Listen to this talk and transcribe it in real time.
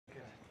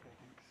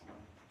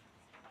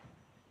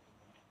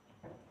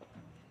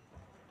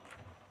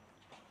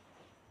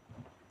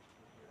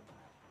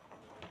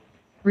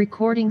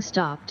Recording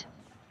stopped.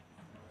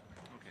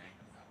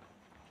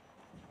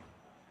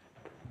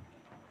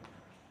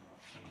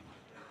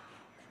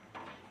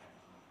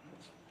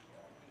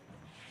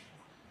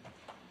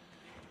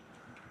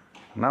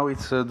 Now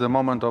it's the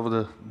moment of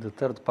the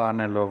third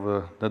panel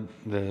of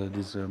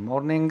this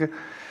morning.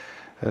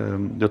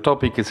 The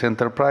topic is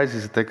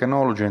Enterprises,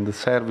 Technology and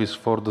Service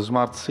for the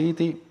Smart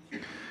City,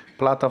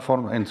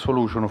 Platform and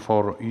Solution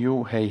for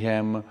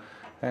UAM.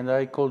 And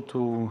I call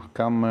to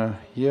come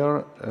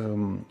here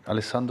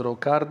Alessandro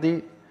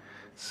Cardi,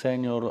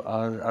 Senior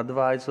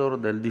Advisor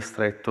del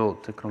Distretto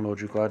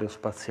Tecnologico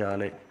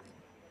Aerospaziale.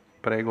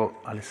 Prego,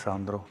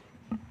 Alessandro.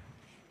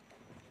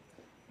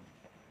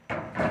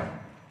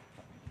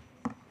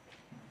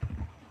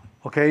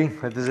 Okay,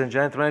 ladies and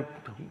gentlemen,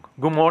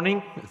 good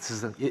morning.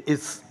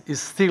 It's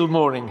still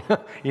morning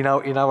in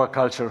our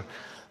culture.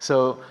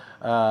 So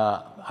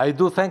I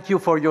do thank you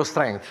for your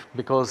strength,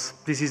 because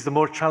this is the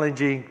more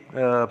challenging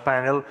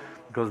panel,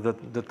 because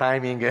the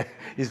timing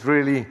is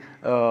really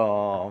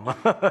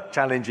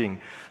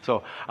challenging.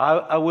 So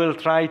I will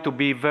try to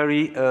be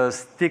very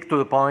stick to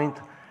the point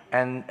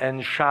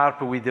and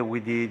sharp with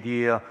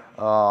the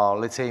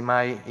let's say,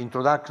 my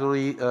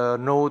introductory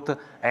note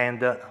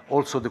and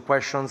also the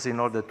questions, in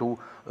order to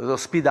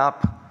speed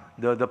up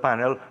the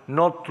panel,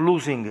 not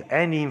losing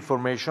any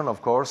information,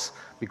 of course,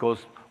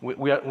 because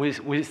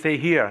we stay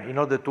here in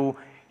order to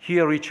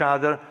hear each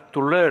other, to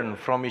learn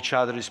from each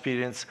other's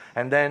experience,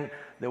 and then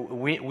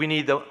we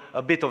need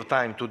a bit of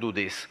time to do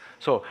this.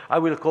 So I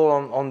will call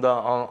on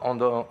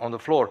the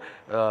floor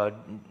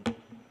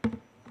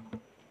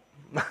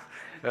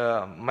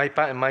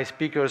my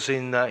speakers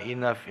in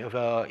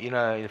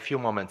a few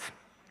moments.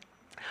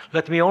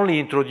 Let me only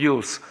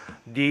introduce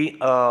the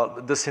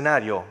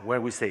scenario where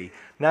we stay.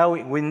 Now,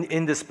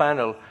 in this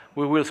panel,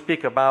 we will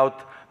speak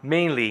about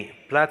mainly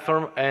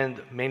platform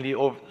and mainly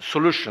of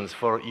solutions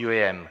for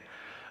UAM.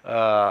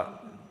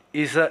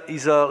 Is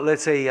a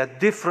let's say a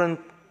different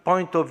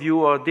point of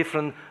view, or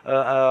different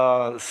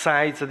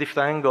sides, a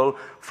different angle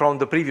from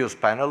the previous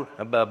panel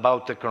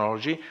about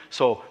technology.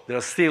 So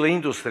there's still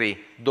industry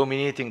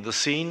dominating the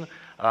scene,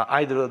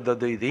 either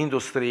the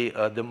industry,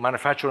 the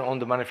manufacturing on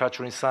the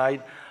manufacturing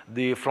side,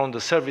 from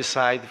the service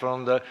side,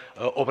 from the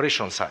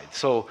operation side.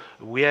 So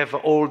we have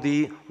all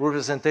the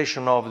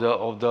representation of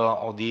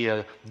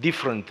the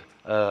different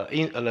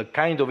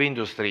kind of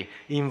industry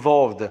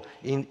involved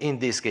in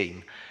this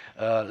game.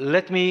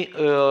 Let me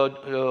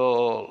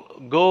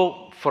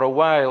go for a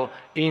while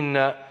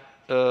in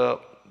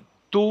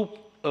two,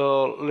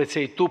 let's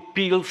say, two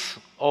pillars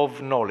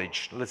of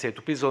knowledge, let's say,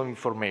 two pieces of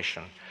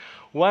information.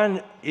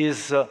 One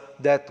is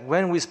that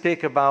when we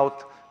speak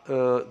about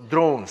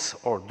drones,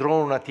 or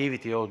drone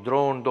activity, or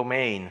drone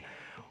domain,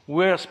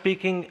 we're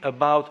speaking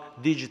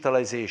about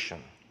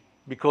digitalization,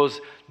 because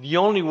the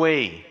only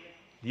way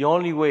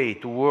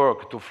to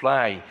work, to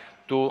fly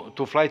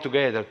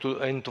together,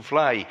 and to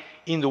fly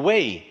in the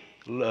way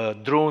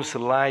drones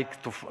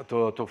like to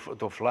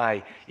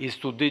fly, is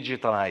to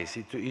digitalize,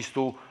 is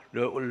to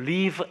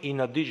live in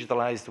a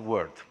digitalized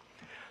world.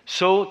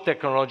 So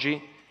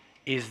technology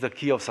is the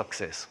key of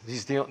success.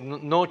 There's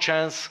no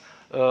chance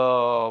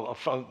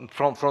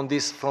from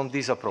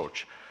this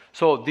approach.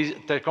 So this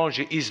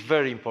technology is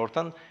very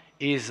important,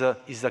 is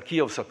the key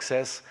of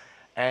success,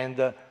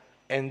 and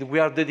we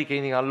are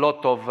dedicating a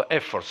lot of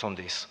efforts on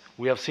this.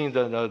 We have seen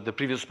the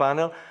previous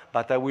panel,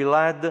 but I will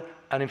add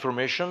an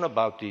information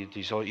about it.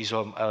 Is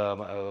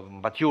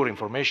mature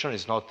information.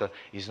 Is not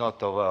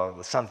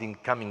something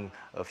coming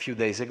a few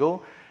days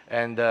ago,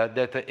 and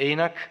that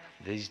ENAC,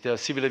 the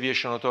Civil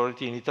Aviation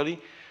Authority in Italy,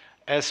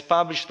 has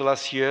published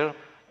last year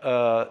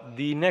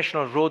the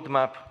national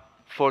roadmap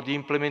for the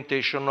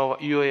implementation of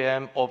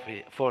UAM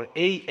for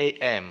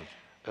AAM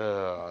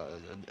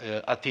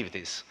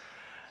activities.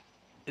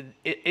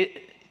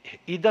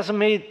 It didn't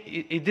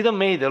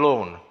made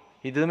alone.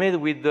 It didn't made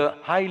with the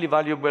highly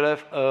valuable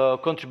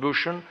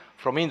contribution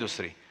from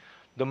industry.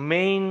 The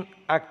main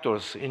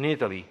actors in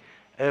Italy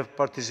have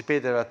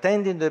participated,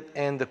 attended,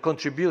 and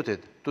contributed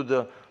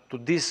to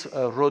this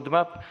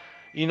roadmap,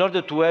 in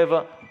order to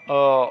have,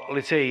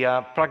 let's say,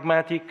 a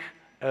pragmatic,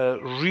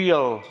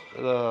 real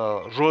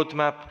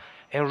roadmap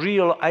and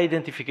real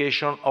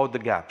identification of the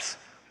gaps.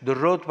 The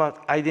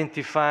roadmap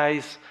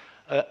identifies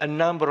a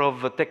number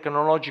of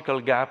technological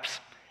gaps,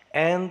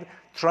 and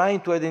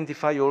trying to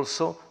identify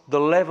also the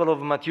level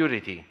of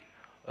maturity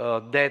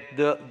that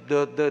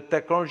the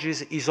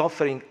technologies is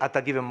offering at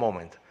a given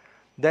moment.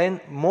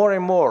 Then more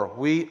and more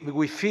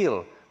we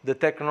feel the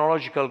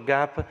technological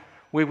gap,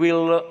 we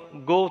will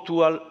go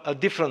to a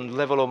different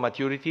level of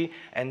maturity,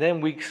 and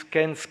then we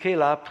can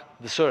scale up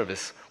the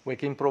service. We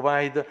can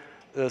provide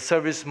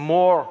service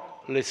more,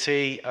 let's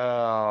say,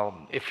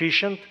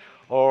 efficient,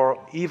 or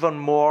even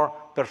more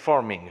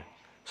performing.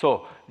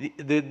 So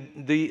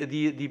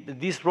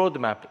this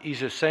roadmap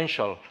is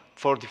essential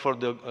for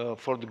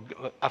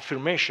the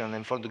affirmation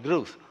and for the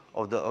growth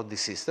of the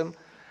system.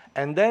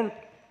 And then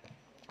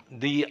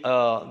the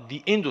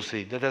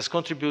industry that has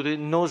contributed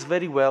knows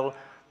very well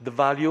the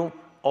value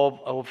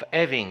of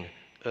having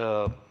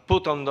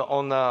put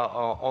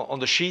on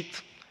the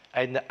sheet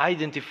and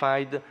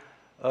identified,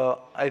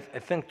 I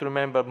think to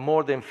remember,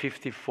 more than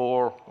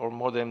 54 or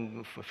more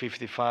than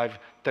 55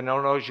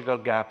 technological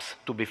gaps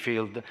to be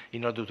filled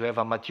in order to have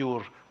a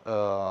mature,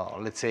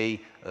 let's say,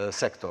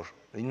 sector,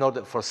 in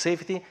order for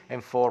safety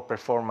and for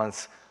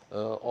performance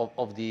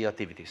of the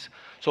activities.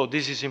 So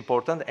this is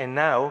important, and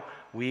now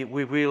we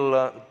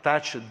will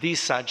touch this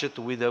subject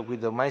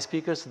with my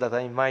speakers that I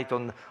invite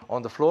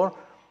on the floor.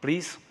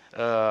 Please,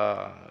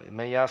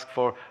 may I ask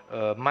for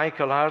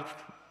Michael Hart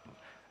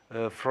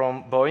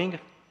from Boeing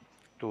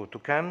to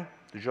come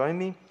to join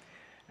me,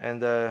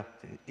 and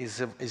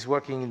is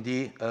working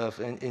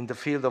in the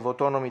field of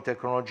autonomy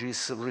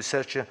technologies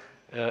research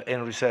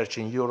and research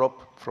in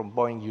Europe, from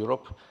Boeing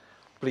Europe.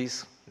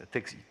 Please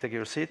take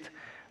your seat.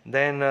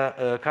 Then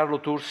Carlo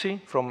Tursi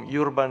from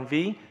Urban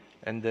V,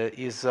 and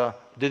he's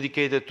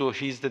dedicated to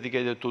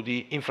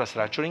the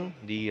infrastructuring,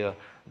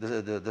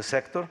 the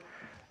sector.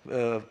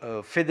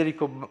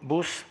 Federico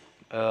Bus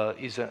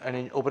is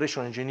an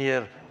operational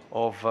engineer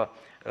of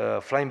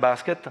Flying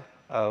Basket,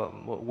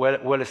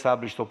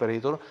 well-established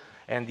operator,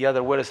 and the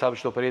other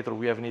well-established operator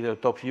we have in the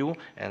top view,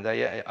 and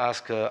I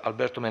ask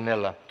Alberto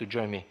Mennella to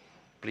join me,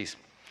 please.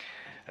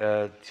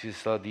 This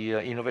is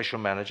the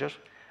innovation manager.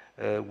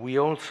 We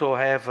also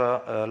have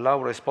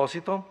Laura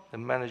Esposito, the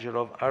manager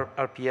of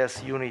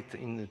RPS unit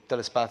in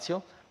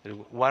Telespazio,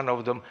 one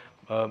of the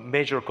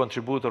major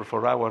contributor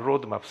for our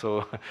roadmap,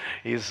 so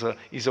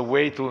is a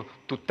way to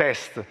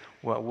test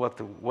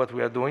what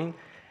we are doing.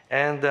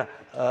 And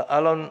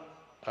Alan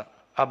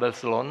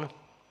Abelslon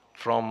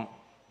from,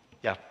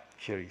 yeah,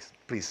 here he is.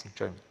 Please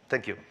join me.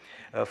 Thank you.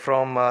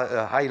 From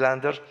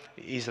Highlander,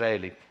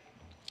 Israeli.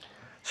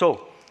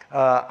 So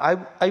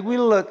I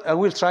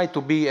will try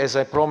to be, as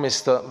I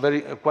promised,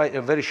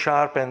 very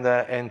sharp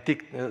and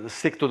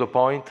stick to the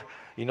point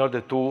in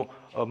order to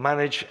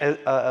manage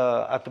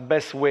at the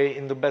best way,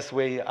 in the best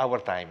way, our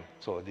time.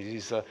 So this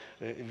is a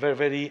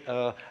very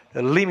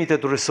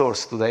limited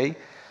resource today.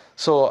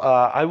 So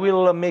I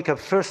will make a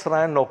first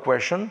round of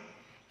questions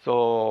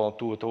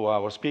to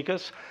our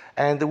speakers,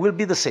 and it will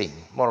be the same,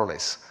 more or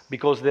less,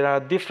 because there are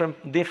different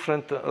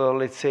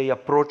let's say,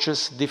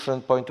 approaches,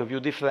 different point of view,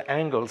 different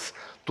angles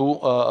to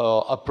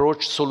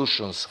approach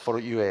solutions for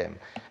UAM.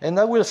 And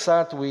I will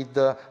start with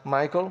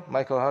Michael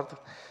Hart,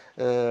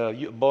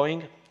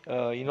 Boeing,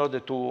 in order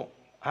to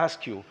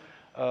ask you,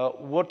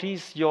 what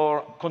is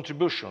your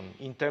contribution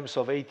in terms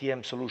of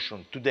ATM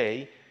solution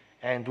today,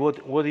 and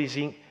what is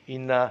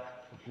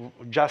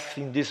just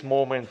in this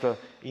moment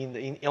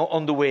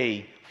on the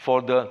way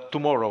for the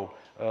tomorrow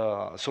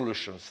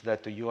solutions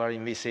that you are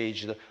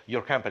envisaged,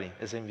 your company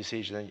has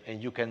envisaged,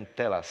 and you can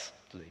tell us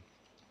today.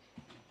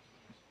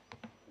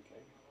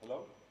 Okay.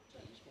 Hello?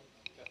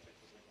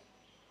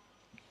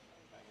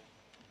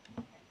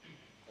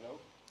 Hello?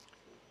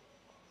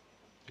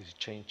 Did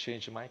you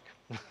change the mic?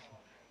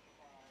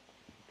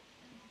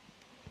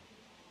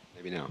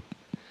 Maybe now.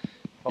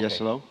 Okay. Yes,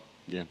 hello?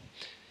 Yeah.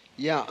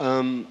 Yeah,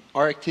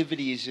 our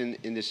activities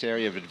in this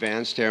area of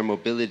advanced air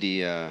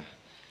mobility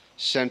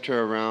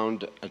center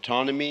around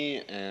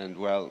autonomy and,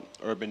 well,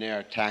 urban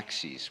air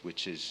taxis,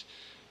 which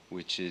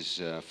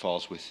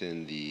falls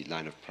within the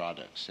line of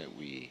products that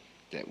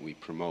we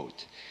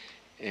promote.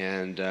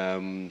 And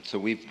so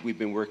we've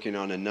been working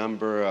on a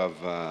number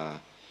of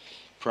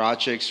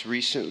projects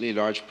recently,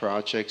 large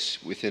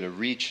projects within a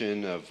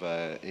region of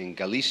in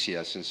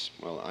Galicia, since,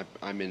 well,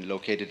 I'm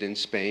located in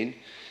Spain,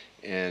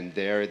 and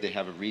there they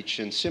have a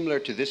region similar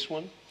to this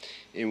one,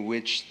 in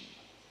which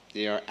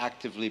they are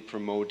actively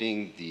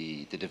promoting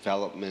the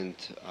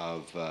development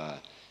of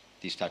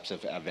these types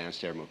of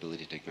advanced air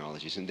mobility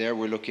technologies. And there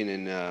we're looking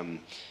in,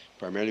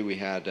 primarily we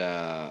had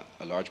a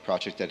large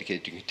project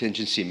dedicated to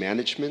contingency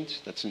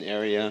management. That's an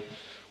area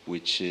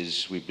which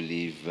is, we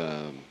believe,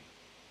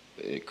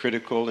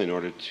 critical in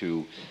order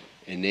to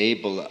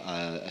enable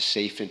a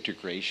safe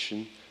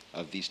integration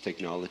of these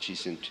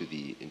technologies into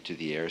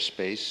the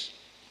airspace.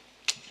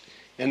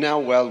 And now,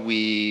 well,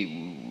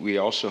 we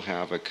also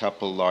have a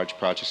couple large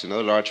projects.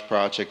 Another large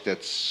project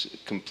that's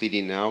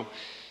completing now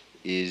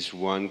is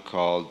one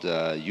called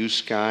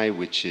USky,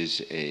 which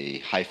is a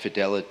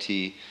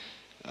high-fidelity,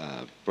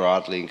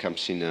 broadly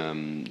encompassing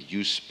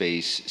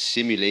U-space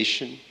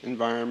simulation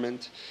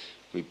environment.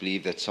 We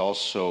believe that's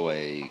also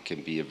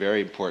can be a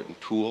very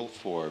important tool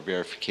for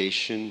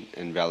verification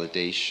and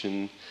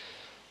validation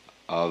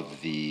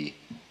of the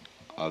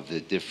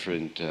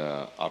different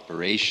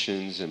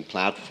operations and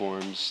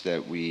platforms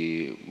that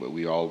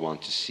we all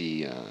want to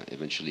see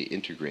eventually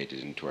integrated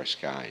into our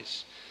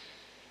skies.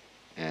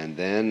 And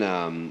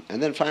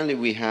then finally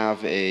we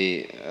have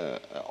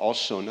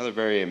also another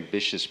very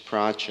ambitious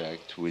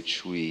project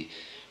which we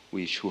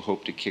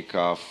hope to kick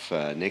off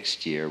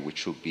next year,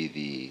 which will be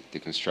the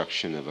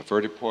construction of a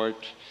vertiport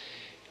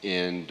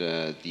and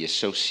the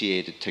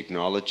associated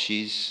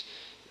technologies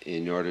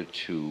in order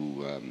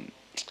to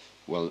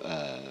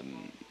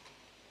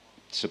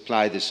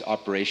supply this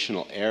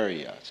operational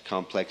area, this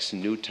complex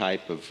new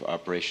type of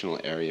operational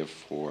area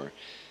for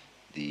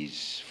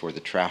for the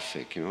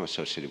traffic,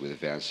 associated with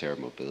advanced air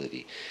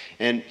mobility.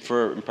 And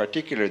for, in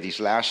particular, these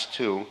last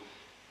two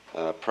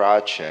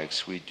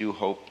projects, we do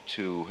hope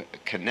to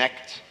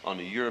connect on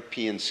a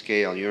European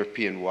scale,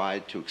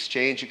 European-wide, to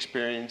exchange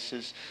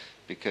experiences,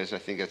 because I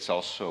think that's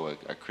also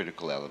a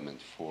critical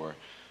element for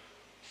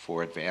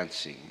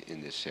advancing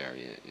in this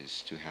area,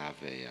 is to have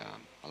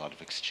a lot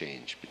of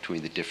exchange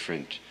between the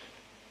different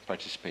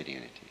participating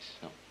entities.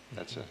 So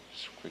that's a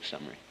quick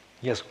summary.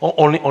 Yes,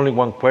 only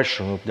one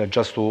question,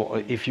 just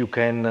to, if you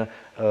can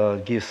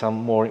give some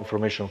more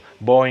information.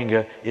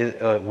 Boeing,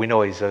 we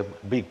know, is a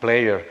big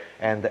player,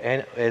 and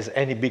as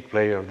any big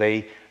player,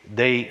 they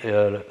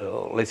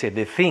let's say,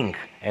 they think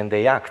and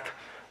they act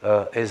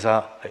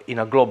in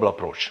a global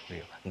approach.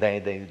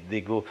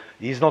 They go.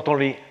 It's not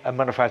only a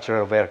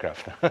manufacturer of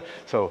aircraft,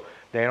 so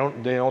they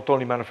not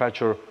only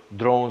manufacture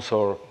drones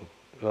or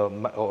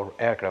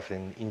aircraft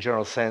in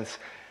general sense,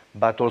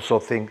 but also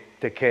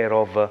take care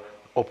of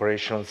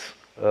operations,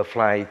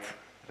 flight,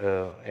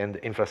 and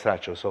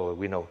infrastructure, so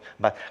we know.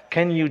 But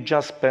can you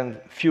just spend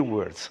a few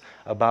words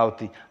about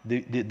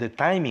the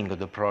timing of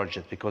the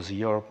project, because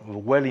you're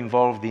well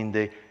involved in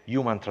the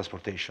human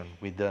transportation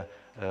with the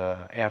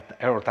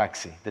aero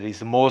taxi. That is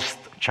the most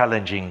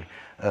challenging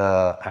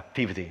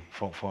activity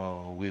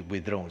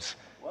with drones.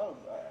 Well,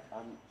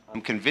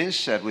 I'm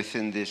convinced that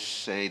within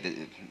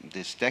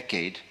this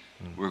decade,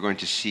 we're going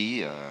to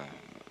see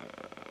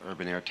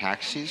urban air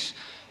taxis.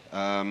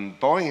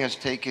 Boeing has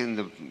taken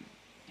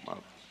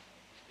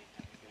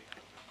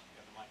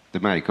the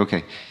mic,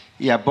 okay.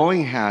 Yeah,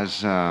 Boeing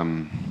has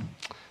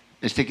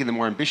taken the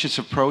more ambitious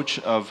approach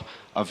of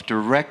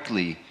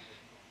directly,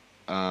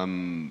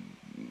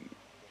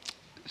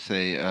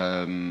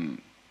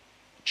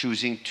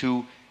 choosing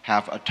to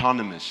have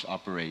autonomous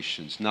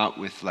operations, not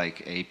with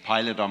like a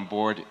pilot on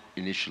board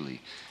initially.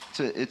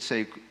 It's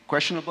a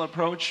questionable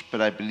approach,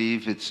 but I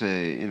believe it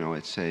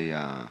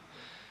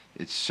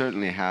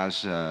certainly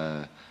has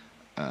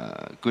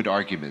good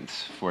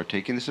arguments for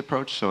taking this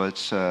approach. So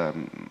it's,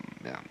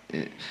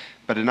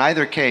 but in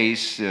either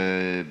case,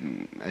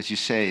 as you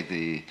say,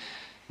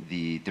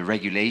 the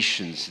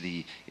regulations,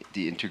 the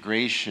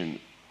integration,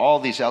 all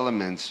these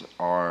elements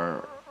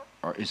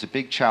is a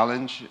big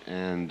challenge,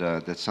 and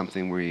that's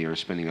something we are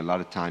spending a lot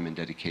of time and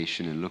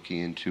dedication and looking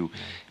into,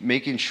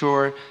 making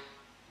sure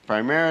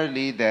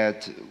primarily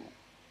that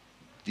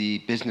the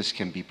business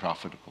can be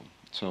profitable.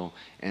 So,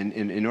 and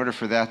in order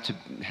for that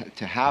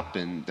to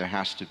happen, many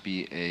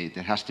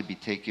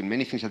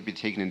things have to be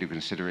taken into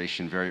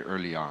consideration very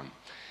early on,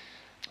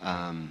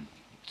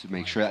 to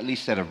make sure at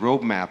least that a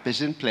roadmap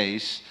is in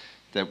place,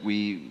 that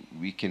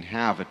we can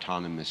have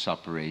autonomous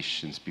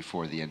operations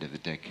before the end of the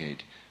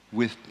decade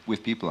with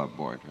people on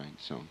board, right?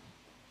 So,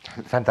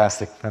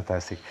 fantastic.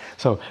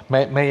 So,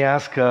 may I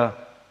ask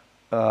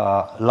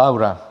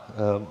Laura,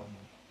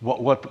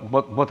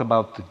 what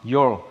about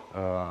your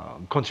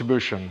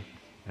contribution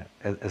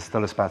as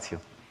Telespazio?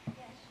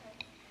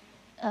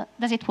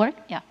 Does it work?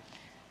 Yeah.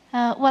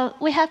 Well,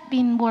 we have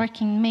been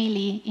working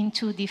mainly in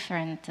two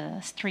different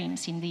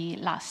streams in the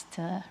last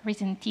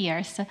recent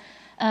years.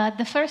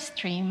 The first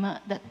stream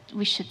that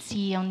we should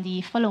see on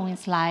the following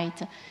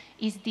slide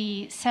is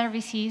the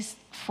services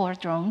for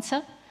drones.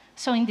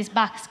 So in this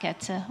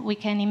basket, we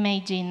can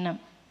imagine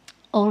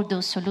all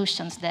those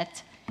solutions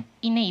that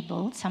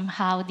enable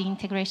somehow the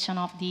integration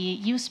of the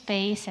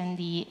U-Space and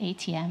the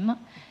ATM,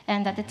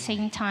 and at the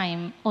same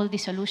time, all the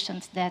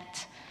solutions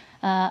that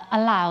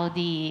allow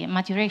the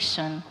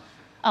maturation.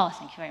 Oh,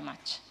 thank you very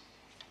much.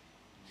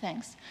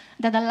 Thanks.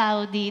 That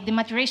allow the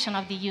maturation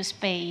of the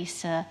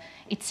U-Space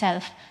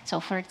itself.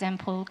 So, for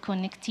example,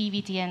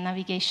 connectivity and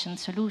navigation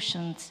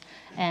solutions,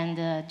 and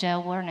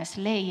geo-awareness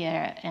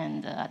layer,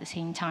 and at the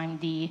same time,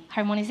 the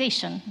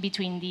harmonization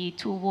between the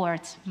two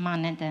words,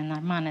 manned and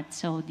unmanned,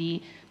 so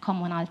the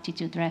common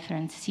altitude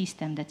reference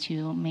system that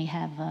you may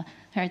have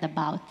heard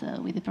about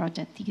with the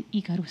project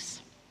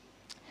Icarus.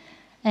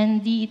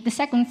 And the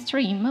second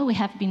stream we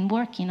have been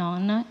working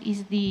on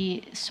is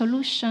the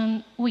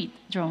solution with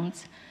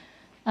drones.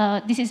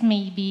 This is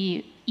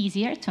maybe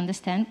easier to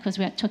understand because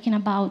we are talking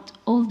about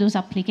all those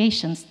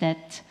applications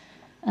that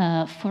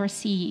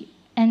foresee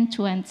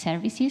end-to-end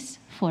services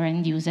for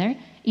end user,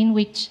 in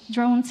which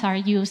drones are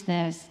used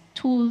as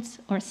tools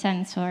or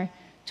sensor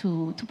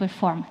to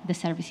perform the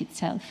service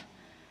itself.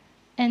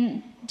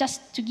 And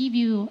just to give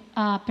you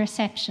a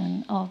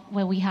perception of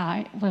where we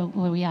are,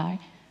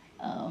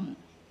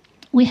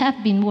 we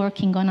have been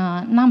working on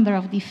a number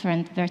of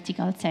different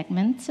vertical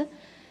segments.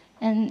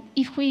 And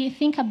if we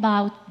think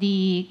about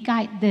the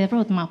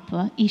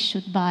roadmap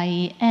issued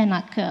by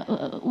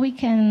ENAC, we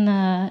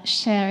can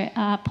share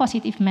a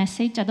positive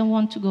message. I don't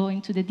want to go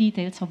into the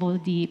details of all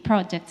the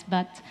projects,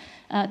 but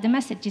the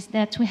message is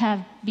that we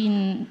have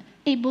been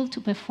able to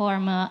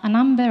perform a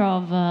number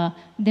of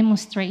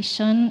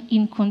demonstration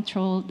in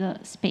controlled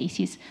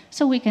spaces.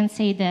 So we can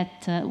say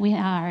that we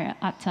are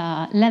at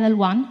level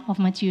 1 of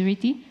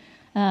maturity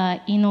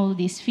in all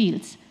these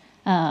fields,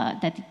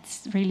 that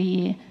it's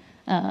really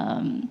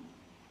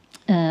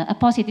a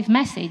positive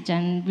message,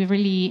 and we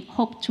really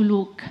hope to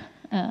look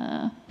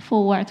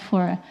forward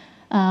for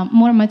a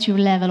more mature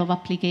level of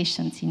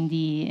applications in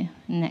the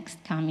next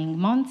coming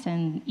months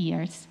and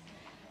years.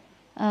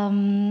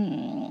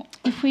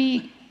 If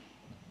we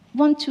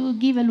want to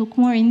give a look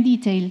more in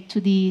detail to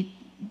the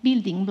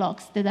building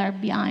blocks that are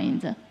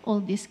behind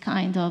all these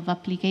kind of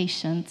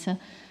applications,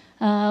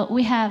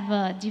 we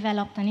have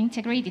developed an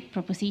integrated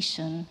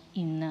proposition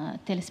in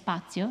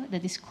Telespazio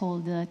that is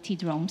called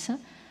T-Drones.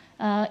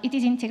 It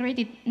is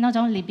integrated not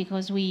only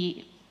because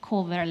we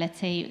cover, let's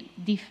say,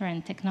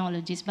 different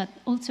technologies, but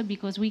also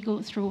because we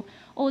go through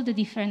all the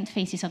different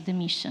phases of the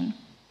mission.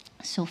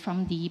 So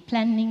from the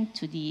planning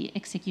to the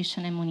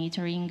execution and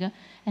monitoring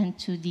and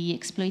to the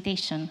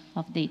exploitation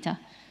of data.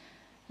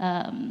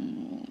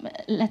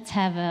 Let's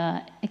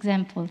have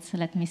examples,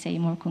 let me say,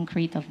 more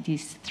concrete of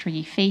these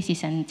three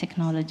phases and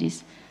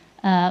technologies.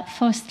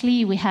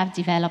 Firstly, we have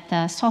developed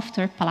a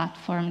software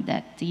platform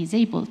that is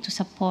able to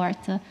support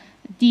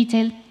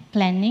detailed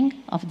planning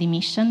of the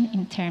mission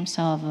in terms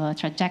of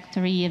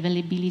trajectory,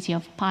 availability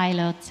of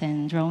pilots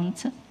and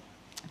drones.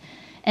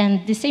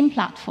 And the same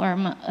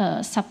platform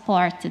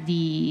supports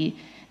the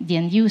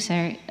end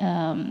user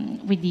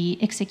with the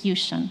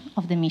execution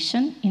of the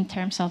mission in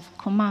terms of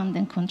command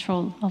and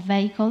control of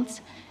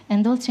vehicles,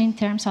 and also in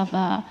terms of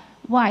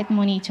wide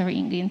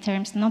monitoring, in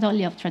terms not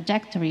only of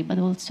trajectory, but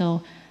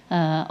also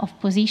of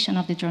position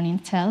of the drone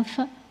itself,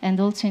 and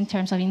also in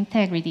terms of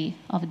integrity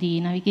of the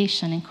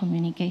navigation and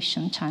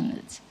communication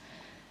channels.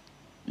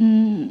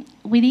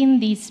 Within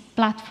this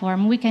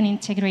platform, we can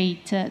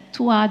integrate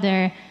two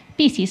other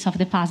pieces of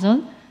the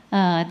puzzle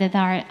that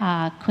are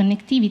a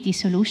connectivity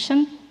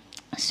solution,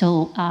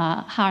 so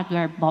a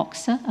hardware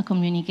box, a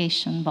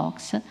communication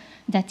box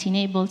that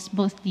enables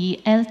both the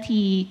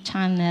LTE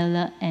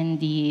channel and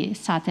the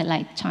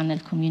satellite channel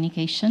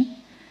communication.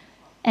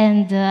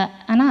 And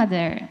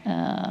another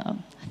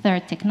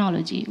third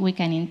technology we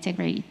can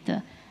integrate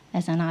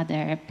as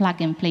another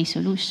plug-and-play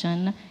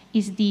solution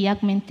is the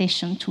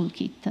augmentation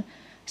toolkit.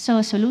 So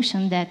a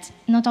solution that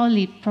not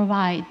only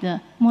provides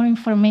more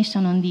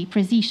information on the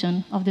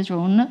precision of the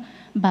drone,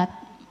 but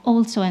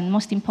also, and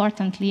most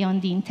importantly, on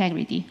the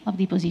integrity of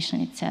the position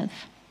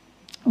itself,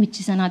 which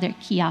is another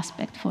key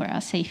aspect for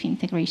a safe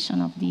integration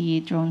of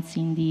the drones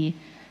in the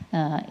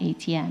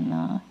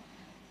ATM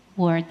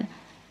world.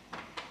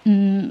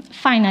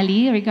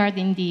 Finally,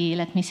 regarding the,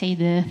 let me say,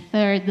 the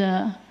third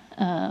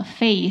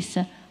phase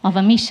of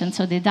a mission,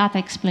 so the data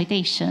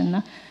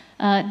exploitation,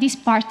 this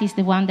part is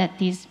the one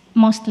that is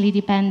mostly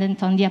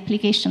dependent on the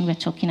application we're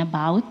talking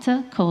about,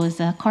 because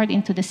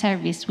according to the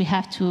service, we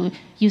have to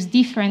use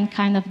different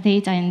kind of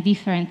data and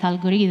different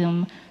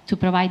algorithm to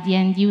provide the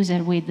end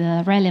user with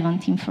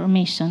relevant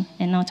information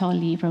and not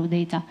only raw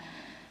data.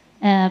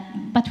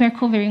 But we're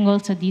covering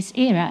also this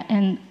area,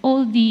 and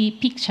all the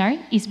picture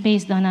is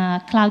based on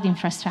a cloud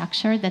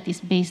infrastructure that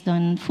is based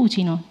on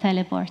Fucino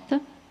Teleport,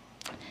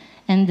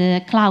 and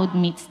the cloud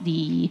meets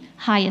the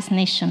highest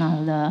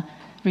national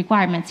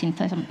requirements in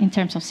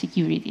terms of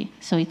security.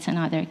 So it's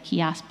another key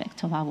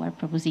aspect of our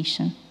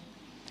proposition.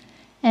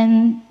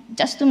 And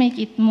just to make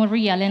it more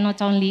real and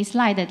not only a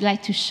slide, I'd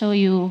like to show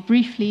you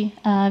briefly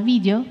a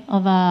video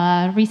of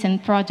a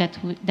recent project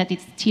that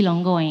is still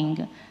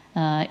ongoing.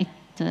 It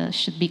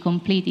should be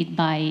completed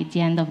by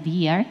the end of the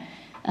year.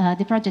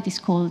 The project is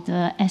called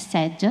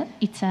S-Edge.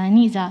 It's an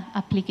ESA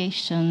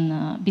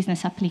application,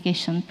 business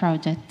application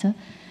project.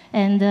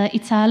 And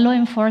it's a law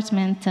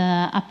enforcement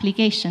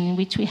application in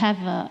which we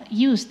have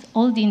used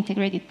all the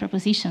integrated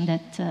proposition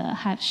that I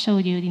have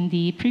showed you in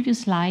the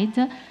previous slide,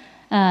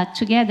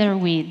 together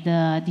with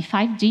the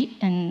 5G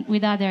and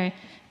with other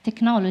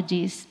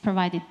technologies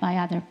provided by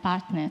other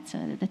partners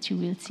that you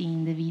will see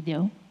in the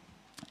video.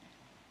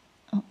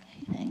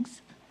 Okay,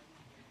 thanks.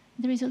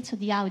 There is also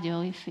the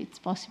audio, if it's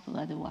possible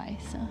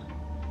otherwise.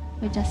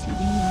 We just see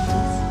the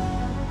images.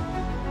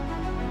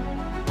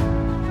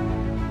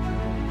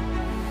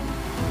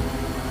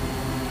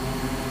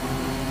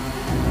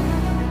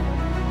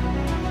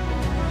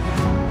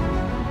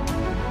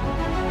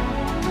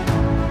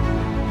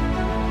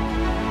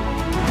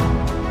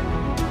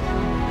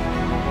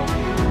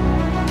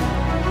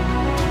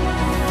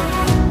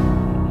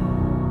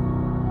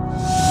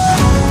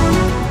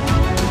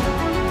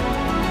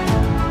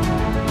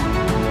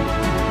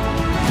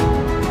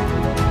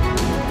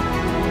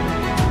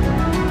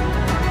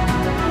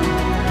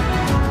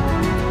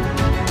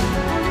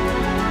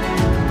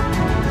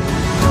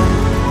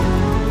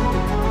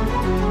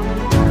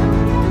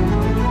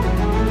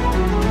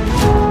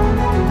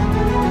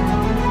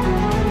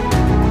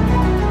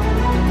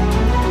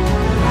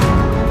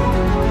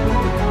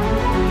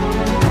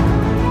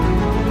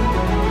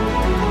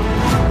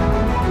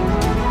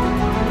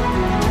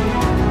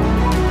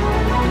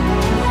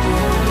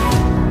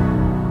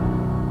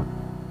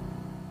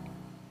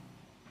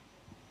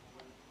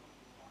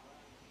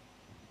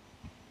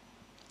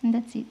 And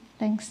that's it.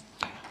 Thanks.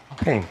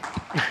 Okay.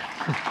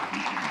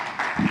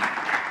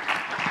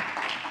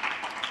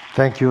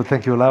 Thank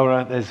you,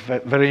 Laura. That's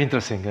very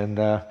interesting,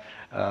 and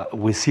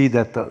we see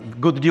that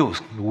good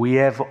news. We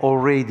have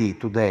already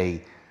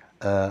today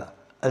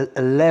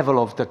a level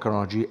of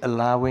technology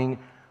allowing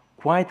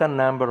quite a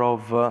number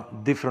of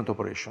different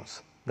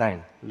operations.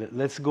 Then,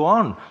 let's go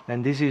on.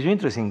 And this is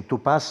interesting to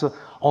pass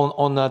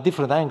on a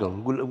different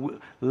angle.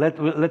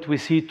 Let we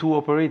see two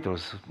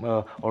operators,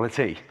 or let's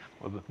say,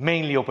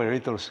 mainly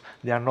operators.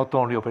 They are not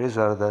only operators,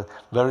 they are the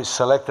very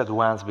selected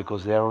ones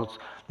because they are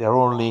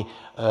only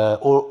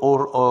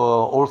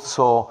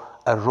also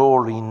a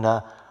role in,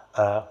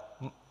 I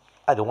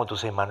don't want to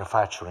say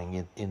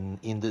manufacturing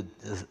in the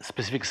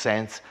specific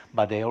sense,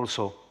 but they are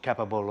also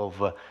capable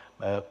of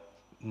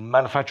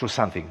manufacture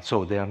something,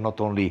 so they are not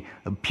only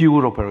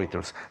pure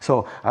operators.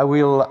 So I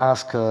will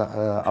ask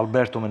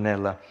Alberto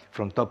Mennella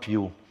from Top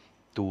View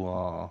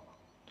to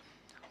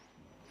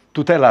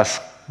tell us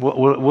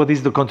what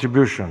is the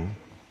contribution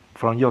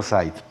from your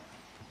side.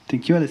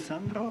 Thank you,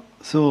 Alessandro.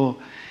 So,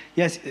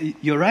 yes,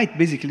 you're right,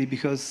 basically,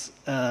 because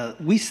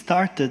we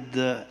started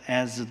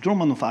as a drone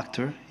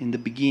manufacturer in the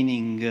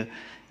beginning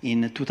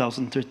in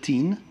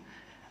 2013,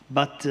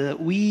 but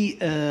we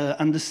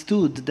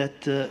understood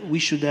that we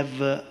should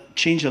have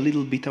changed a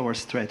little bit our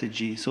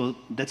strategy. So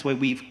that's why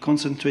we've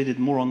concentrated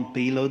more on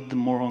payload,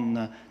 more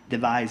on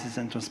devices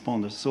and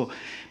transponders. So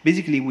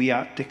basically we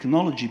are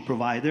technology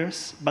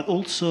providers, but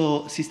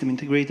also system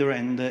integrator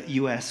and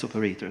US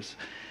operators.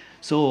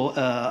 So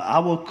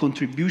our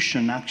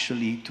contribution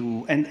actually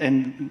to,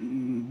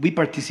 and we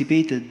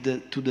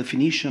participated to the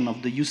definition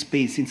of the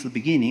U-Space since the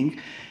beginning,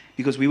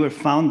 because we were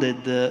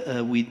founded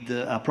with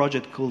a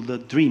project called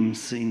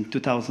DREAMS in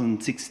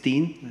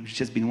 2016, which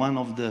has been one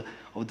of the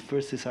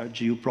first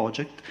SRGU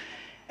project.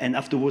 And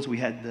afterwards we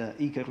had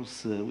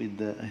Icarus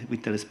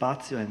with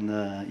Telespazio and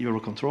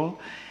Eurocontrol.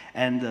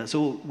 And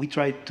so we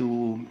tried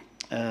to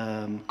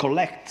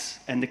collect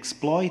and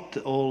exploit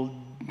all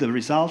the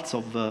results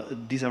of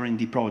this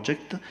R&D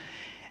project.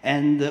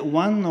 And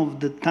one of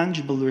the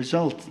tangible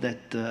results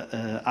that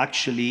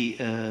actually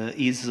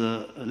is,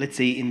 let's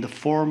say, in the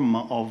form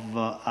of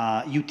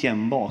a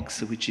UTM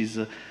box, which is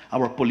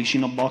our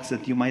Policino box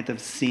that you might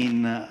have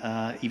seen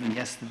even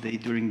yesterday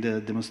during the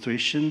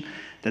demonstration,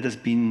 that has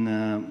been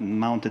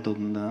mounted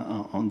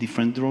on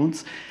different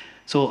drones.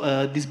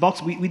 So this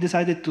box, we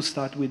decided to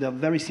start with a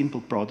very simple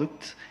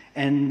product,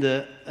 and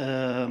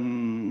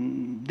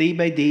day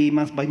by day,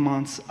 month by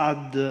month,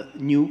 add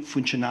new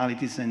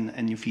functionalities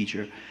and new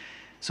features.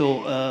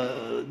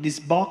 So this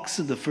box,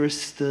 the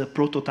first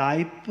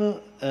prototype,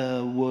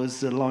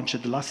 was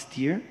launched last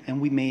year,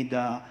 and we made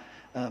a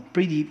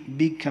pretty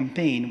big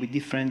campaign with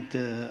different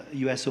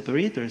US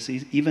operators,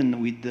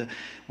 even with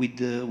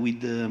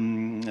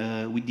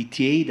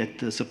DTA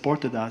that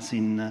supported us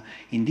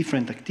in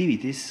different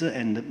activities,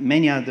 and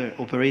many other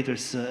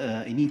operators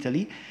in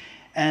Italy.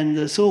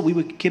 And so we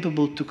were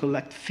capable to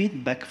collect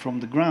feedback from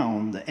the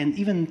ground and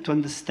even to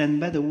understand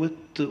better what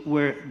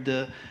were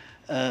the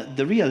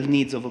real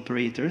needs of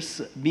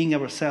operators. Being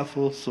ourselves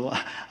also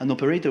an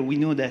operator, we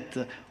know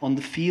that on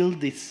the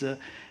field it's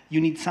you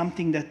need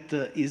something that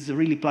is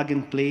really plug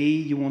and play.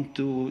 You want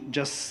to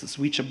just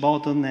switch a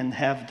button and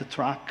have the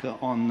track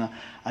on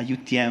a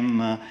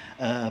UTM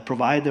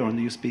provider, on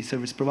the U-Space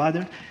service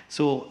provider.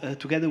 So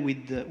together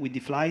with the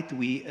flight,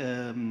 we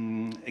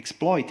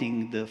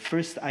exploiting the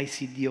first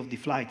ICD of the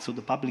flight, so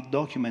the public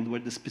document where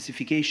the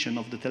specification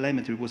of the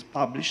telemetry was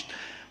published.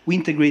 We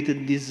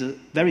integrated this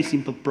very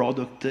simple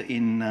product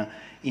in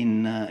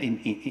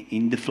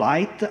the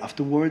flight.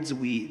 Afterwards,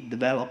 we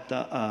developed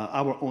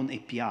our own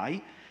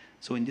API.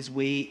 So in this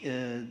way,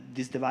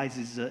 this device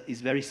is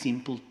very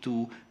simple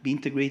to be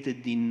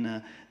integrated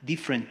in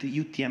different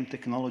UTM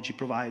technology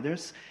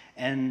providers,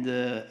 and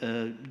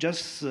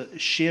just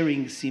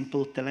sharing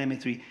simple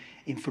telemetry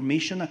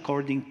information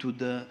according to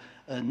the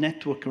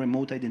network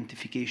remote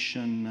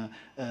identification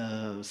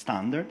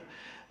standard.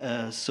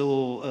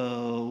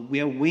 So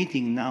we are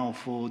waiting now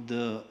for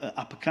the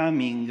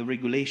upcoming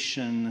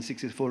regulation,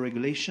 664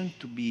 regulation,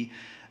 to be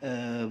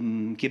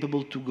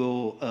capable to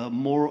go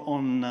more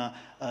on,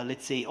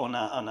 let's say, on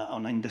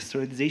an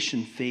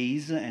industrialization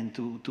phase, and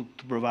to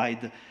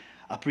provide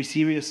a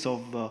pre-series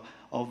of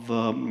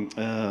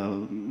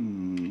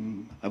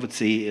I would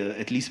say,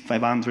 at least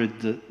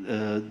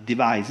 500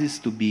 devices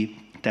to be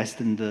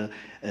tested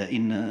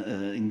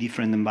in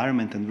different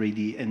environments and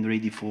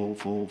ready for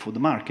the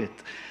market.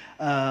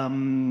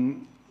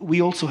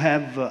 We also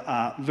have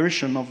a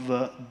version of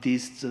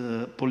this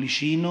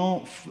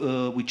Policino,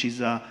 which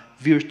is a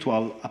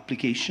virtual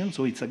application.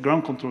 So it's a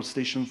ground control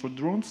station for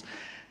drones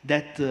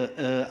that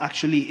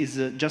actually is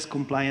just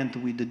compliant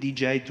with the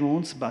DJI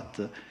drones, but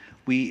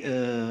we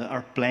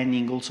are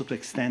planning also to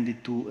extend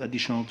it to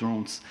additional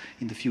drones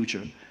in the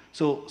future.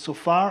 So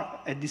far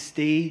at this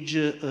stage,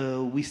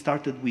 we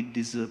started with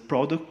this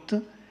product,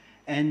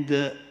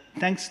 and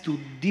thanks to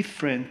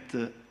different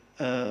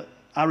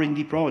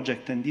R&D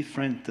project and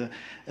different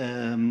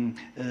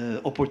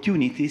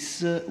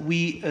opportunities,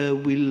 we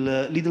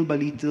will little by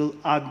little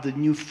add the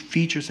new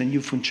features and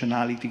new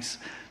functionalities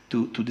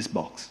to this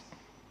box.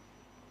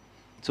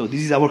 So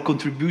this is our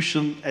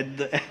contribution at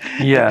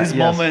this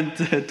moment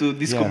to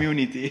this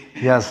community.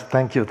 Yes,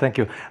 thank you, thank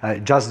you.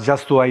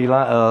 Just to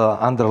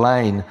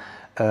underline,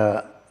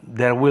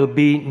 there will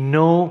be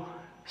no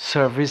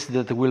service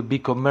that will be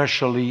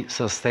commercially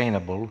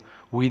sustainable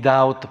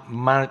without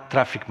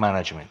traffic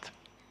management.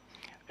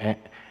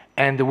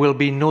 And there will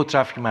be no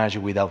traffic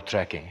management without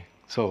tracking.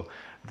 So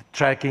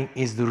tracking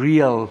is the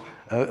real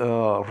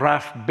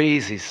rough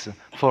basis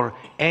for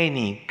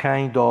any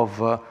kind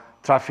of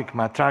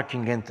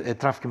tracking and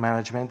traffic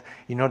management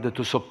in order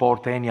to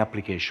support any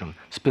application,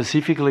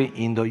 specifically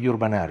in the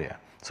urban area.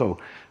 So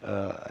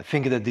I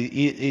think that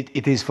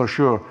it is for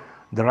sure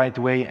the right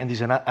way, and is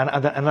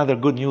another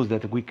good news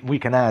that we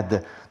can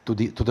add to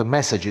the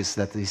messages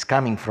that is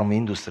coming from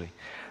industry.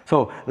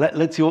 So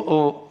let's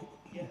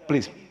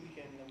please.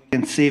 We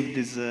can save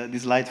this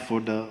slide for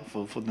the.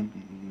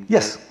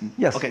 Yes.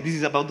 Yes. Okay, this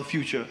is about the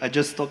future. I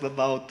just talked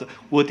about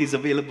what is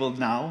available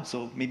now,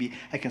 so maybe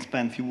I can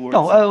spend a few words.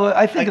 No,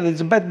 I think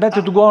it's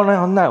better to go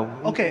on now.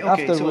 Okay.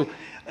 Okay. So.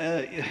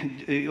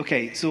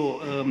 Okay, so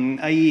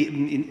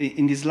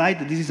in this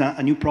slide, this is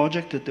a new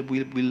project that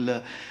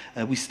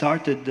we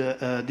started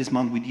this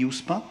month with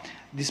USPA.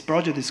 This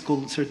project is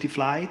called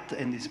CertiFlight,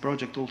 and this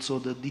project also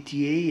the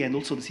DTA and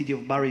also the city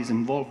of Bari is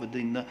involved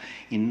in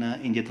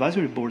the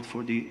advisory board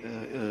for the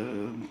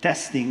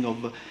testing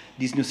of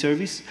this new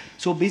service.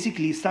 So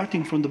basically,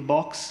 starting from the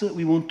box,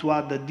 we want to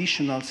add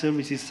additional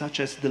services such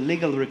as the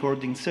legal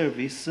recording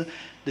service,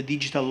 the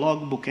digital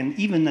logbook, and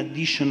even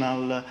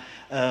additional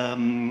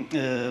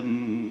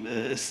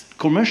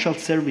commercial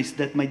service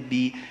that might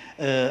be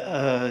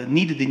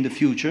needed in the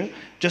future.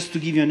 Just to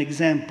give you an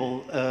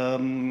example,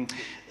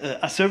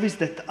 a service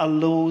that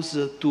allows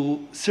to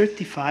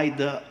certify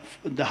the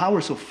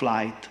hours of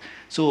flight.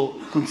 So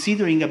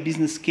considering a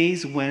business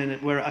case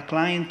where a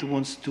client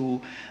wants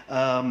to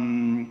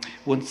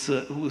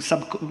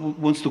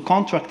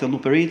contract an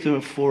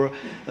operator for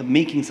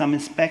making some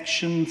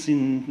inspections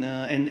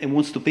and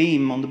wants to pay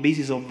him on the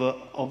basis of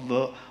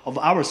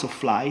hours of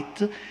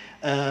flight.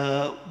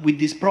 With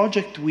this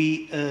project,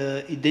 we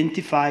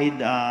identified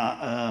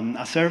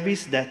a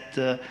service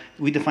that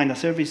we defined a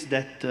service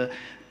that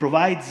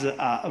provides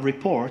a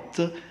report.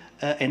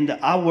 And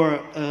our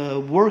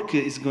work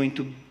is going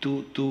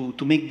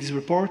to make this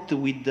report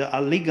with a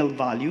legal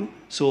value,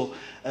 so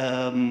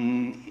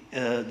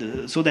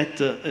so that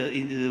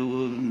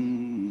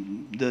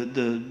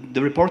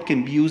the report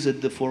can be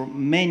used for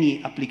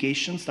many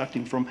applications,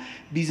 starting from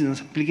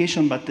business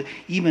application, but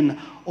even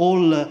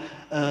all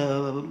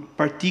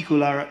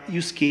particular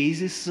use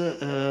cases.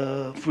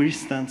 For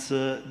instance,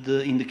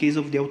 in the case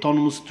of the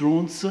autonomous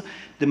drones,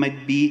 there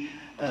might be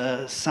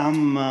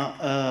some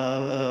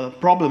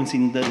problems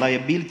in the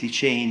liability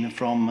chain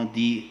from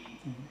the,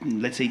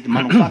 let's say, the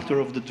manufacturer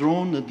of the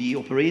drone, the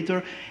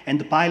operator, and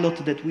the pilot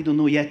that we don't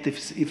know yet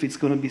if it's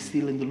going to be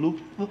still in the loop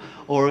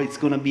or it's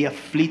going to be a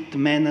fleet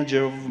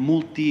manager of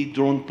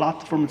multi-drone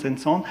platforms and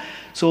so on.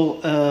 So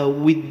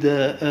with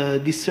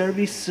this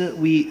service,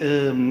 we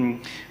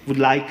would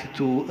like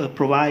to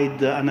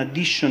provide an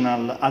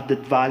additional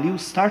added value,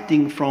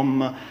 starting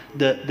from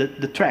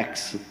the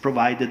tracks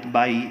provided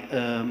by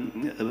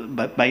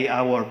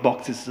our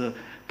boxes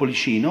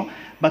Policino,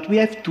 but we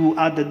have to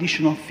add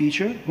additional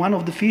feature. One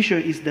of the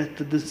features is that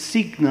the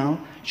signal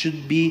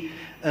should be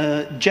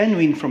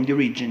genuine from the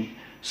origin.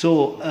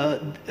 So,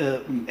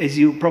 as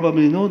you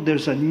probably know,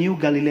 there's a new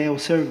Galileo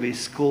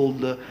service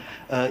called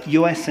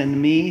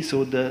USNMA,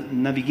 so the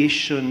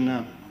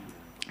Navigation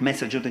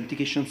Message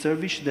Authentication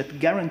Service, that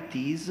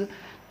guarantees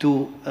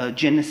to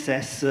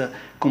GNSS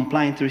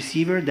compliant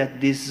receiver that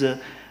this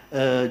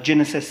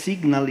GNSS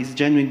signal is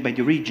genuine by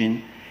the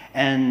origin.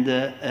 And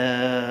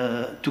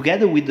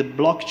together with the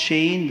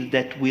blockchain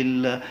that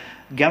will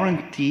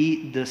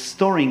guarantee the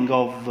storing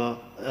of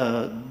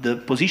the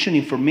position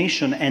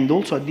information and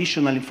also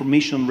additional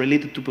information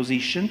related to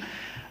position,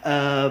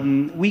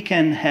 we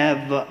can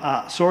have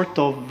a sort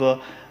of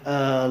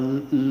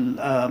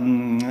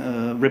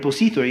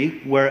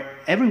repository where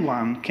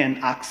everyone can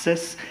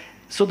access.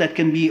 So that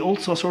can be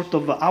also a sort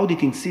of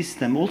auditing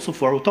system, also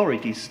for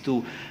authorities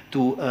to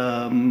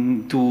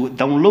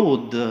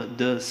download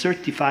the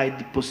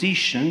certified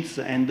positions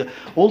and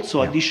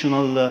also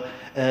additional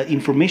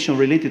information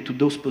related to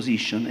those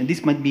positions. And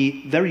this might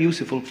be very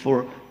useful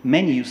for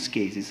many use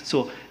cases.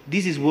 So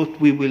this is what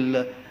we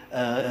will.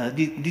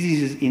 This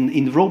is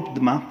in the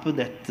roadmap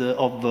that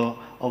of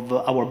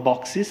our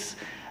boxes,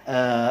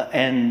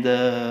 and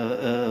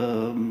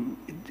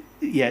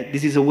yeah,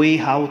 this is a way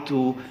how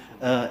to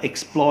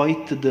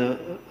exploit the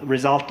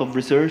result of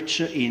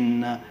research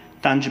in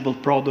tangible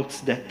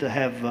products that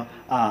have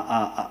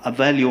a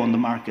value on the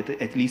market.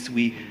 At least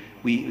we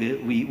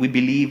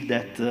believe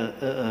that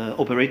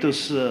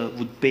operators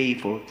would pay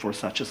for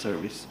such a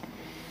service.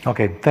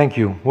 Okay, thank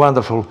you.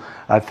 Wonderful.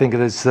 I think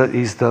this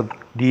is the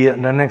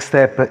next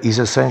step is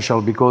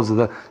essential because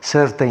the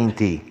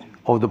certainty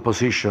of the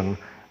position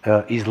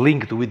is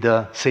linked with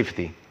the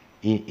safety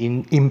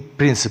in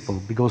principle,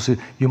 because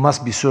you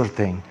must be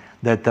certain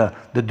that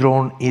the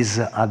drone is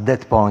at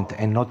that point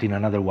and not in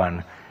another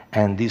one.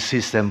 And this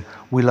system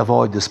will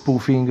avoid the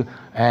spoofing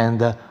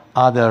and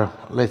other,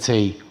 let's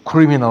say,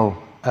 criminal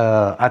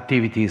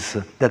activities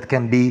that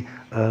can be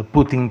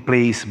put in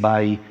place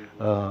by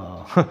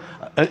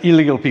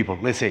illegal people,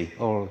 let's say,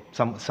 or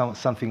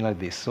something like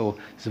this. So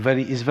it's a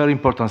very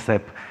important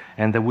step,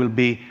 and there will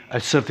be a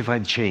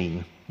certified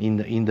chain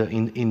will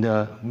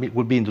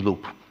be in the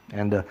loop.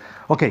 And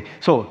okay,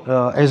 so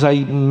as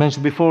I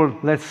mentioned before,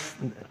 let's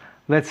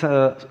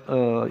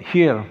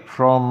hear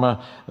from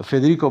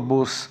Federico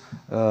Bus,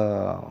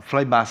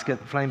 Flying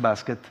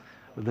Basket,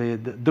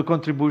 the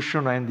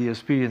contribution and the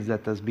experience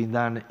that has been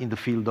done in the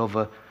field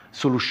of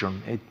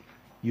solution,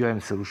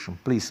 UAM solution.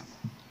 Please.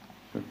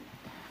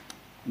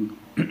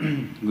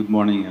 Good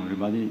morning,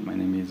 everybody. My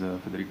name is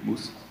Federico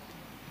Bus,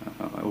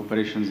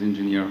 operations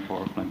engineer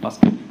for Flying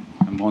Basket.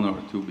 I'm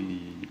honored to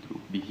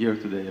be here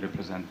today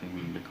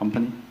representing the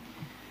company.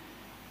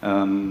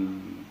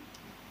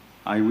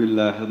 I will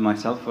help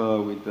myself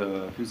with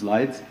a few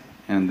slides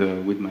and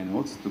with my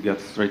notes to get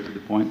straight to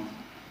the point,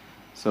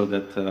 so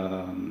that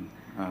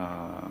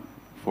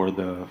for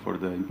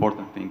the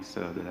important things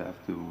that I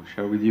have to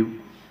share with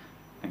you.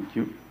 Thank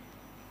you.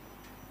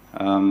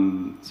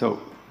 So,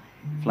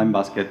 Flying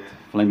Basket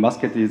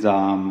is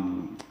a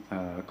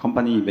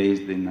company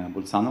based in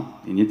Bolzano,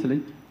 in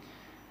Italy.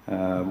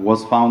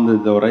 Was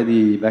founded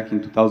already back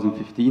in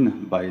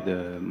 2015 by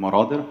the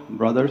Moroder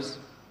brothers,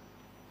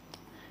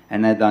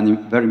 and had a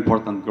very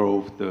important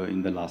growth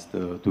in the last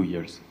 2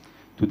 years.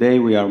 Today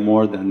we are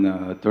more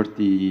than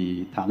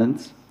 30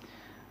 talents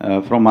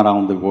from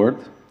around the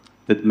world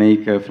that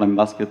make Flying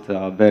Basket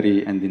a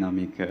very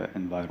dynamic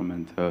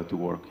environment to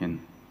work in.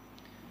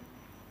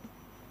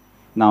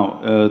 Now,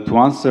 to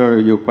answer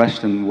your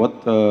question,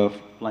 what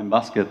Flying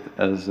Basket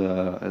as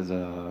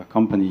a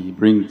company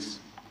brings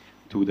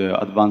to the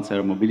advanced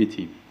air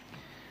mobility,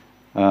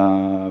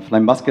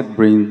 Flying Basket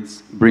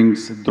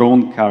brings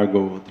drone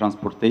cargo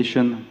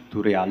transportation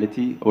to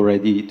reality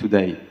already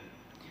today.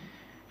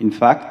 In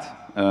fact,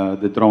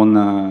 the drone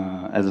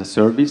as a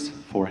service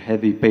for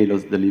heavy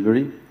payloads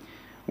delivery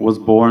was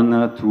born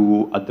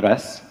to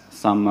address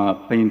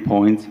some pain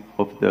points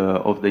of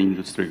the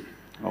industry,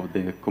 of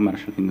the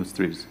commercial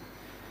industries.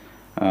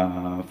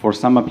 For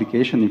some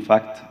application, in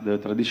fact, the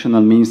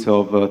traditional means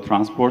of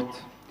transport,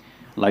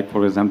 like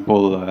for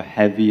example,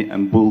 heavy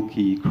and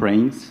bulky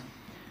cranes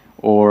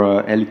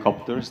or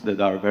helicopters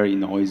that are very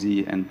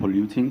noisy and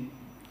polluting,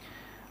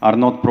 are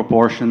not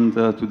proportioned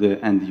to the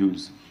end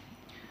use.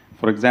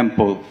 For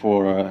example,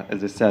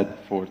 as I said,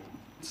 for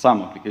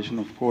some application,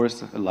 of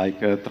course, like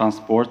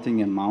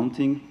transporting and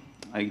mounting,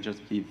 I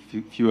just give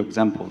few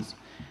examples.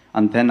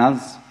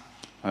 Antennas,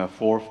 4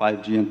 or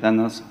 5G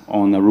antennas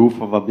on a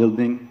roof of a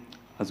building,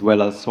 as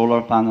well as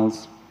solar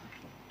panels,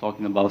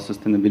 talking about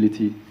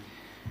sustainability,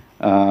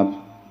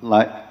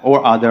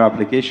 or other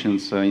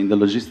applications in the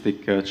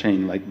logistic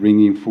chain, like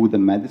bringing food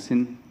and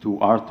medicine to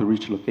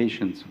hard-to-reach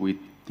locations. We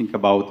think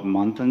about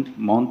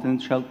mountain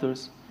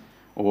shelters,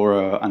 or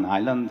an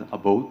island, a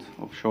boat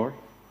offshore.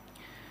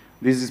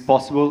 This is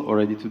possible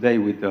already today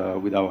with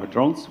our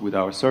drones, with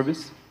our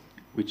service,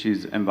 which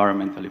is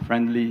environmentally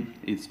friendly,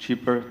 it's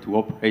cheaper to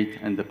operate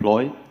and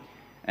deploy,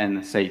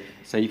 and safe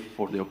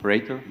for the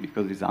operator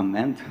because it's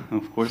unmanned,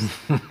 of course,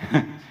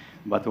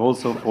 but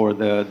also for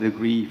the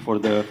degree for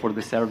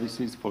the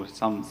services, for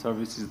some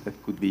services that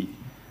could be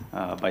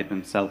by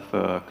themselves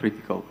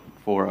critical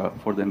for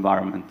the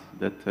environment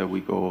that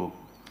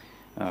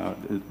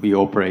we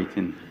operate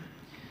in.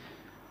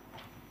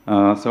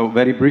 So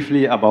very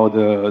briefly about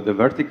the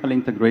vertical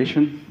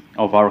integration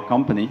of our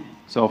company.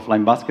 So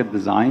Flying Basket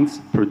designs,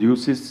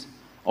 produces,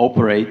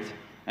 operate,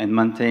 and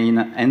maintain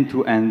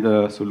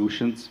end-to-end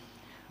solutions.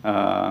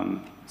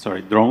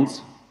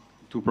 Drones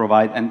to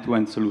provide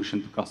end-to-end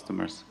solution to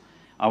customers.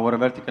 Our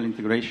vertical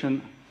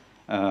integration,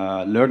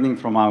 learning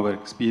from our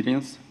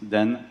experience,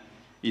 then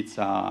it's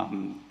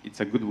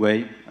a good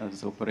way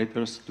as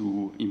operators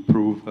to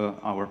improve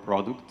our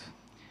product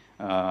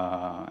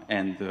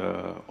and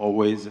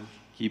always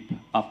keep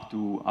up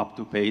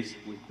to pace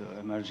with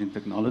emerging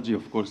technology.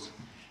 Of course,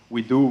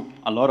 we do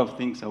a lot of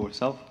things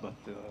ourselves, but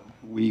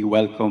we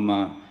welcome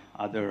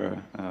other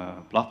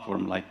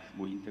platform, like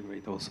we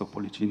integrate also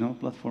Policino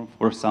platform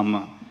for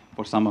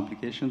some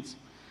applications.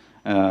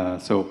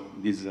 So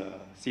this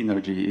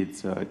synergy,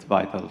 it's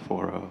vital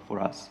for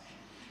us.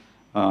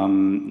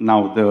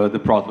 Now the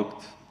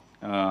product,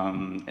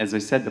 as I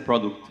said, the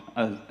product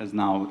as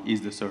now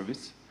is the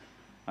service,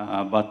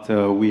 but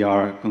we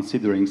are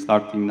considering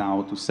starting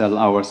now to sell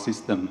our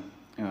system,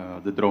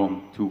 the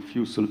drone, to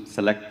few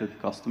selected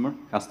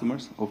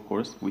customers. Of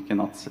course, we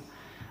cannot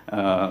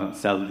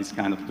sell this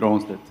kind of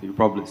drones that you've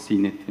probably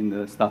seen it in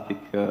the static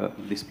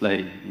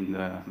display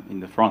in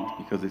the front,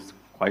 because it's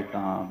quite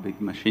a big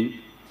machine.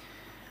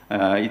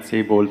 It's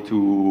able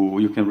to,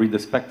 you can read the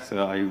specs,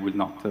 I will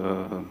not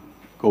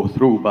go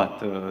through, but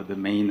the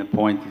main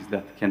point is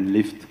that it can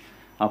lift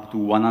up to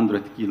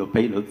 100 kilo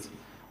payloads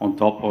on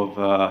top of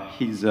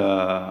his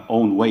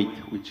own weight,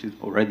 which is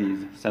already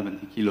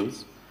 70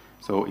 kilos.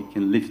 So it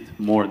can lift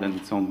more than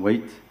its own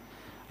weight.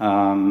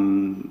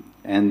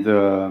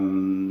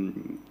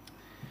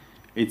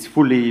 It's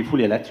fully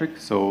electric,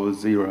 so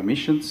zero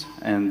emissions.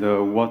 And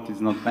what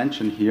is not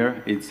mentioned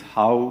here is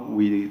how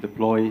we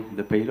deploy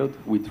the payload.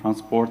 We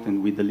transport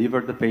and we deliver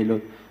the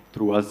payload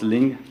through a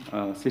sling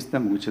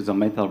system, which is a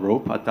metal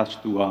rope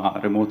attached to a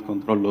remote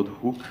control load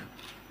hook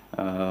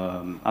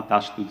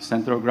attached to the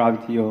center of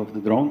gravity of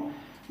the drone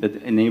that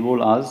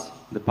enable us,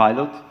 the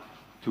pilot,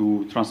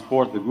 to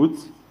transport the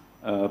goods,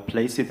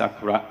 place it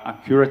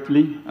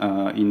accurately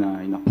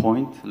in a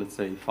point, let's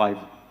say 5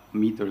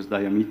 meters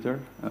diameter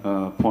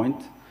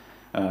point,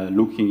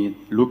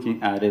 looking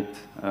at it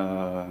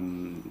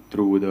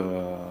through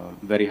the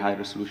very high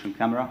resolution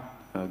camera,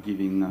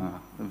 giving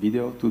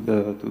video to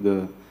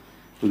the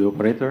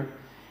operator,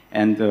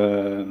 and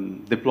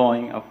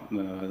deploying,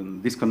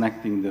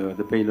 disconnecting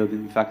the payload,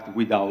 in fact,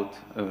 without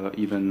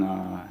even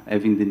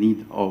having the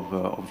need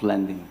of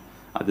landing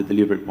at the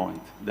delivery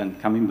point, then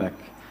coming back.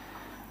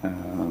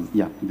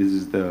 Yeah, this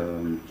is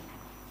the,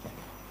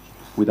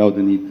 without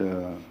the need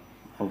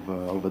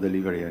of a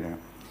delivery area.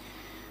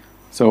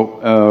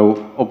 So,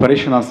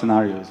 operational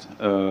scenarios.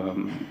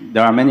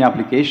 There are many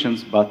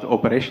applications, but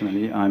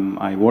operationally,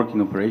 I work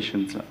in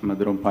operations. I'm a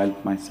drone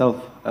pilot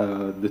myself.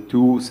 The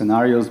two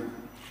scenarios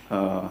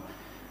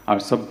are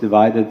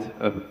subdivided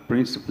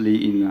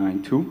principally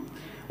in two.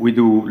 We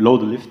do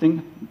load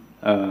lifting.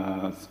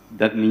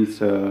 That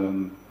means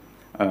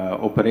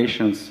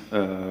operations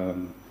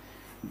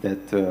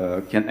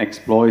that can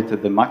exploit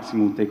the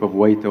maximum takeoff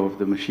weight of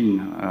the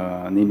machine,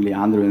 namely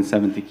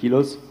 170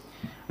 kilos.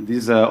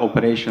 These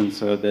operations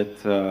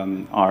that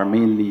are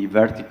mainly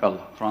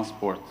vertical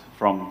transport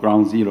from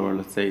ground zero,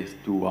 let's say,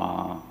 to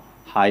a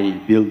high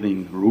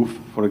building roof,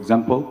 for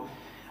example,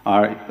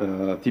 are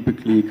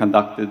typically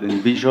conducted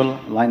in visual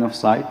line of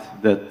sight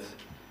that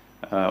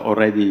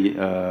already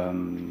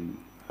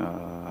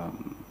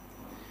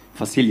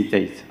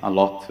facilitate a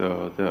lot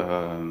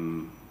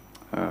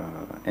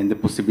and the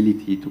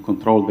possibility to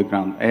control the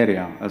ground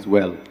area as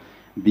well,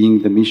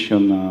 being the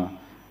mission,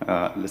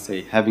 let's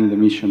say, having the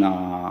mission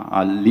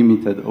a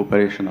limited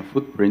operational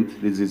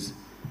footprint. This is,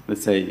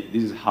 let's say,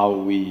 this is how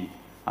we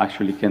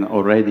actually can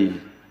already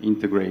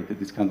integrate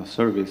this kind of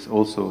service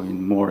also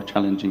in more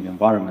challenging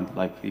environment,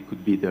 like it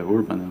could be the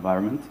urban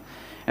environment.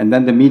 And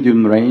then the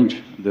medium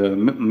range, the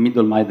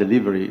middle mile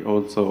delivery,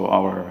 also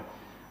our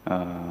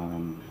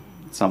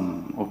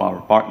some of our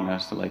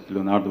partners, like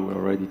Leonardo, we're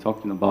already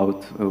talking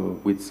about,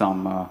 with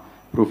some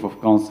proof of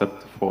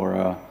concept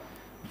for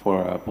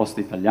Poste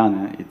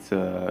Italiane.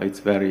 It's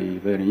very,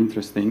 very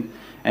interesting.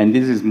 And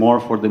this is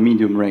more for the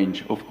medium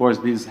range. Of course,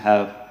 these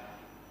have,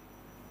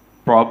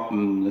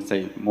 let's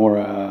say, more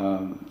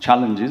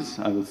challenges,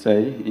 I would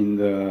say, in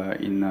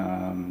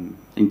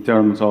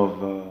terms of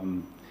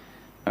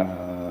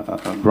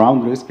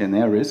ground risk and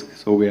air risk.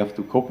 So we have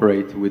to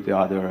cooperate with the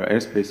other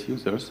airspace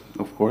users,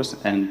 of course,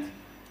 and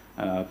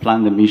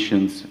plan the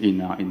missions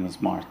in a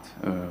smart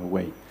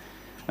way.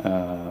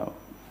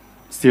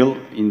 Still,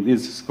 in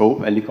this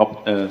scope,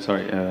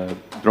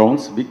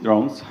 drones, big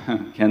drones,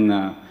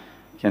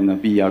 can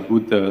be a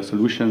good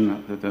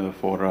solution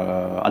for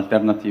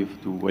alternative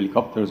to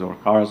helicopters or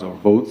cars or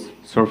boats,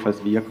 surface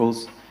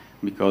vehicles,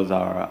 because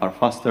are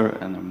faster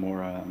and are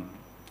more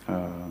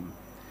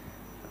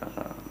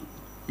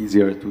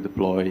easier to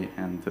deploy.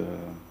 And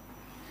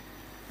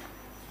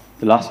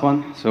the last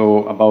one,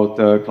 so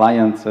about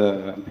client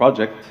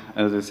project,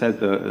 as I said,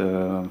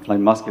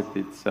 Flying Basket,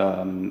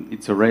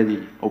 it's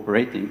already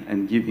operating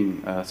and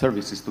giving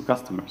services to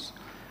customers.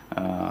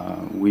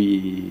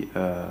 We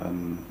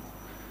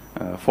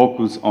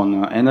focus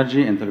on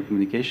energy and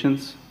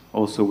telecommunications.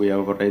 Also, we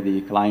have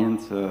already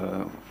clients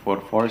for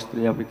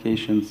forestry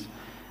applications,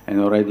 and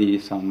already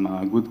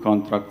some good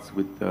contracts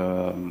with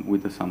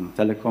some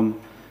telecom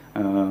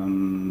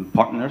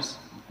partners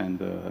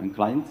and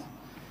clients.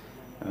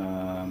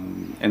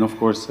 And of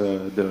course,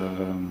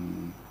 the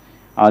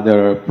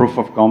other proof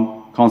of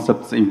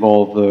concepts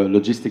involve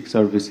logistic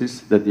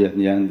services that at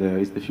the end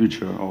is the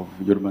future of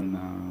urban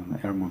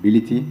air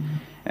mobility.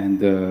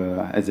 And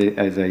as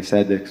I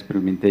said,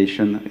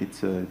 experimentation,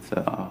 it's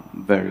a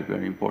very,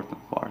 very important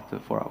part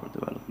for our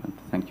development.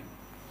 Thank you.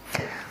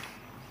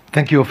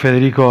 Thank you,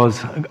 Federico.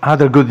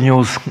 Other good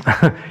news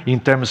in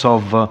terms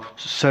of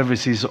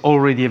services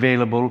already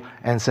available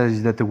and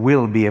services that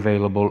will be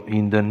available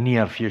in the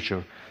near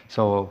future.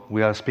 So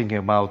we are speaking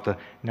about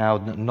now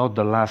not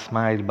the last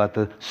mile, but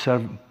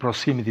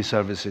proximity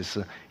services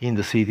in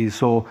the city.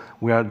 So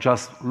we are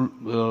just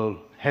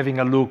having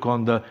a look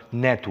on the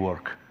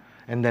network.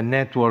 And the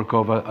network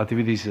of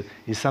activities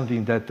is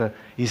something that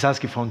is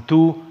asking from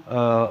two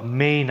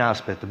main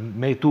aspects,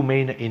 two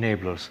main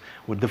enablers.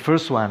 Well, the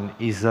first one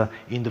is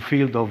in the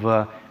field of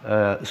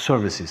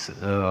services,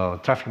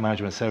 traffic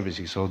management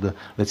services, or the,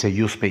 let's say,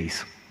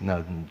 U-space.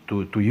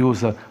 To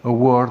use a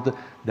word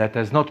that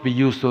has not been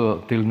used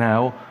till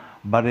now,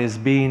 but has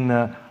been,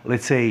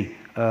 let's say,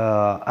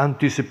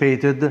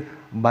 anticipated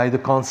by the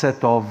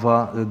concept of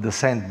the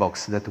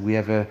sandbox that we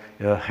have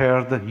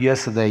heard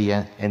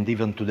yesterday and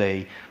even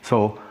today.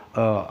 So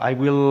I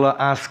will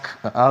ask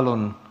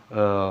Alon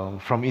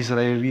from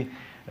Israeli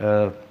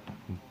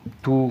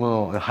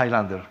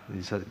Highlander,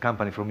 is a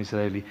company from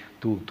Israeli,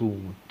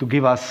 to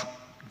give us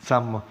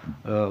some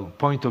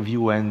point of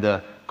view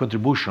and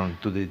contribution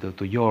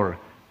to your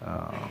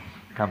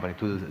company,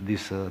 to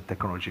this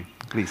technology.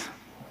 Please.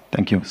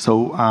 Thank you.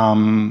 So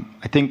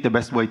I think the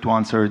best way to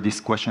answer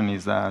this question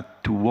is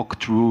to walk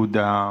through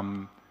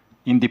the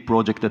indie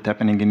project that's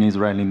happening in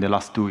Israel in the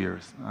last 2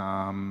 years.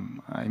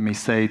 I may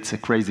say it's a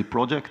crazy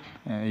project.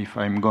 If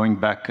I'm going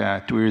back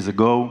 2 years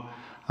ago,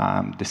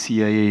 the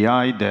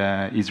CAAI,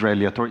 the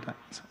Israeli authority,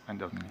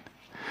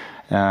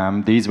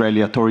 the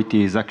Israeli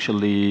authority is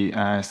actually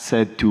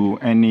said to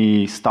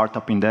any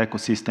startup in the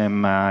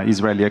ecosystem,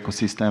 Israeli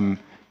ecosystem,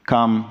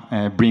 come,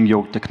 bring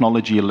your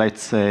technology,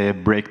 let's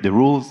break the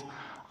rules.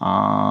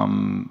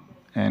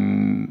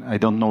 And I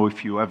don't know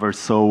if you ever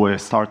saw a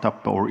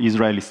startup or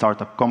Israeli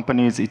startup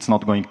companies, it's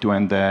not going to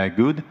end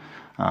good.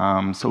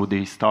 So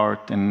they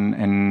start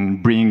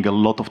and bring a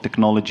lot of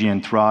technology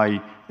and try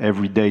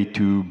every day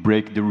to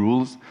break the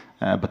rules.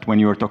 But when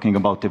you are talking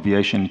about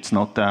aviation, it's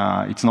not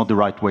the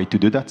right way to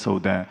do that. So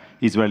the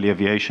Israeli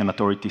Aviation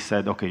Authority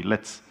said, okay,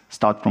 let's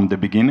start from the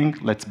beginning,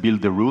 let's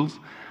build the rules.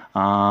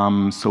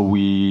 So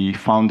we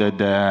founded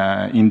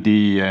in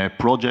the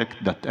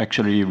project that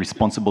actually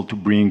responsible to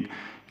bring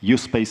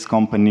U-Space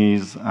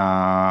companies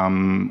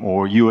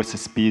or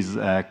USSPs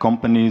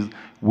companies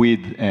with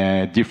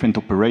different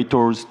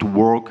operators to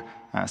work,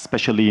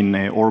 especially in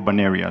urban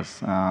areas.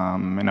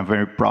 And I'm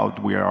very proud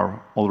we are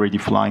already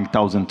flying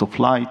thousands of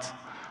flights,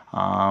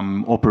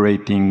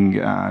 operating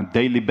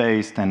daily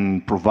based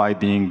and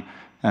providing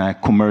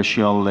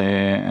commercial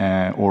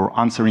or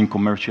answering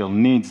commercial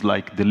needs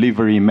like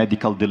delivery,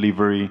 medical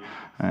delivery.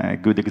 A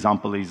good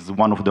example is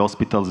one of the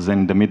hospitals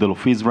in the middle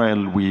of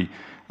Israel. We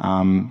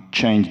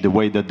changed the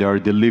way that they are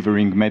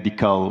delivering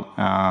medical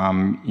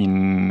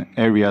in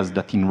areas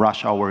that in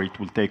rush hour it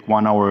will take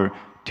 1 hour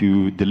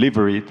to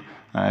deliver it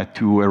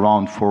to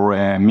around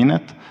 4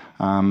 minutes.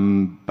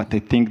 But I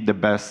think the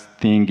best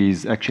thing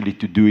is actually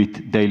to do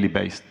it daily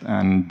based,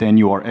 and then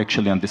you are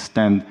actually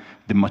understand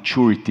the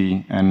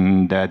maturity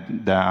and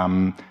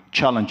the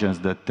challenges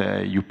that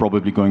you're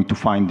probably going to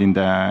find in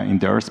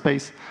the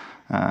airspace.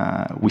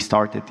 We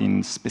started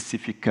in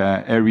specific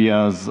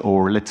areas,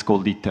 or let's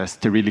call it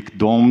sterile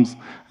domes,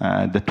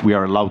 that we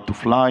are allowed to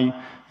fly.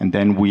 And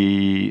then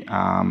we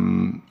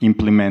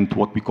implement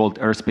what we call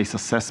airspace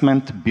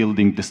assessment,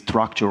 building the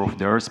structure of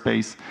the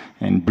airspace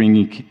and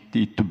bringing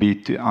it to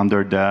be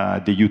under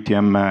the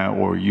UTM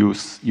or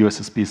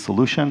USSP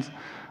solutions.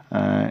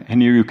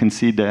 And here you can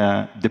see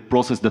the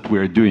process that we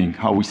are doing,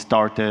 how we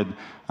started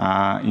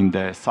in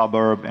the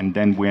suburb, and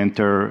then we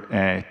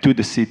enter to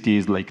the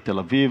cities like Tel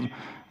Aviv.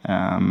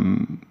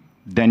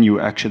 Then you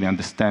actually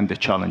understand the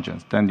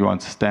challenges. Then you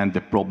understand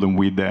the problem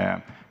with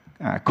the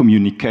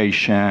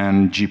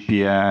communication,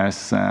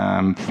 GPS,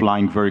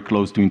 flying very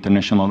close to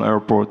international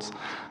airports.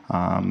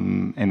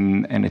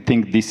 And I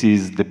think this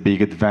is the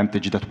big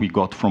advantage that we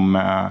got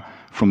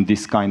from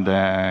this kind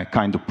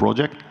of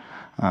project.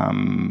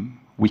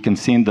 We can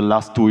see in the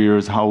last 2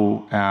 years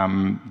how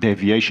the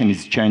aviation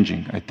is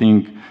changing. I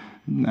think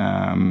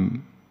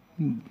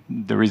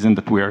the reason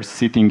that we are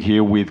sitting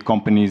here with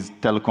companies,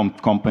 telecom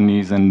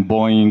companies and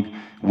Boeing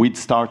with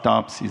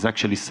startups is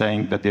actually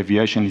saying that the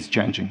aviation is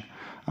changing.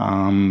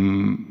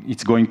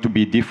 It's going to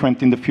be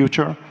different in the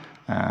future.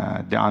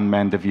 The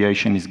unmanned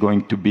aviation is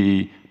going to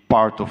be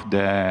part of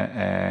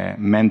the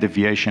manned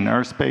aviation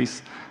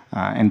airspace,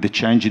 and the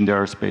change in the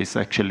airspace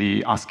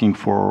actually asking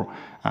for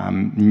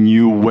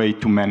new way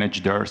to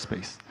manage the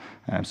airspace.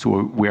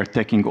 So we are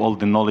taking all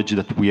the knowledge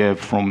that we have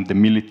from the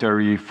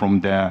military, from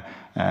the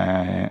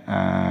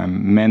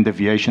manned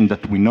aviation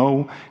that we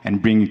know,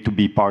 and bring it to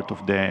be part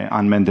of the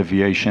unmanned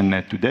aviation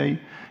today.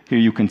 Here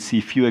you can see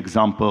a few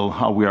examples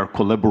how we are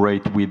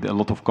collaborate with a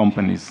lot of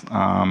companies.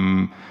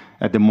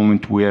 At the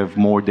moment, we have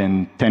more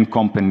than 10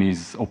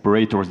 companies,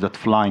 operators that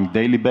flying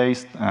daily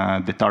based.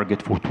 The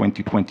target for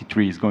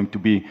 2023 is going to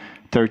be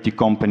 30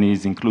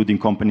 companies, including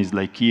companies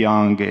like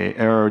Yang,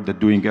 Air, that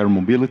doing air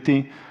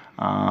mobility.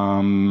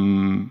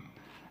 And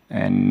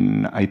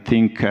I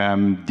think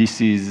this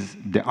is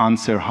the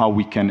answer how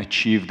we can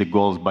achieve the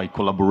goals by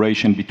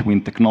collaboration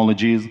between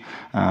technologies,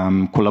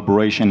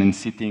 collaboration and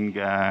sitting,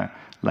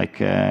 like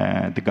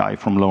the guy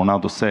from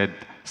Leonardo said,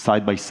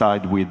 side by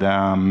side with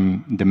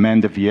the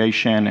manned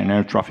aviation and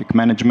air traffic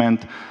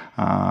management.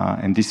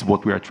 And this is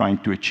what we are trying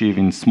to achieve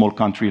in small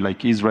country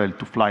like Israel,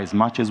 to fly as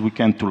much as we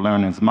can, to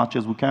learn as much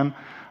as we can,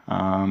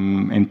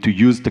 and to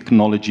use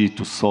technology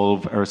to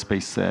solve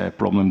airspace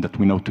problem that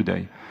we know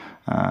today.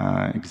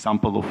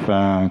 Example of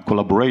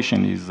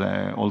collaboration is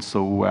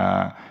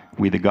also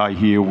with a guy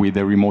here with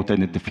a remote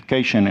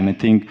identification, and I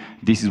think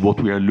this is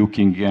what we are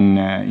looking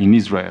in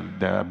Israel,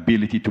 the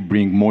ability to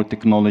bring more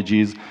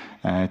technologies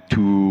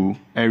to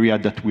area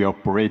that we are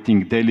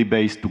operating daily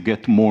based to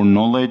get more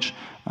knowledge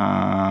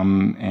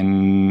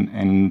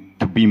and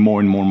to be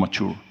more and more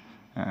mature.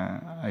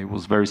 I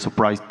was very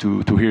surprised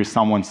to hear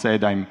someone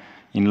said I'm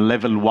in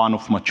level 1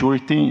 of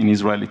maturity. In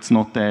Israel, it's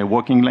not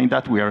working like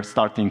that. We are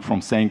starting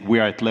from saying we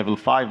are at level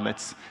 5,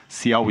 let's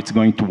see how it's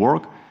going to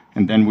work.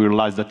 and then we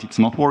realized that it's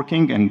not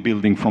working, and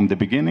building from the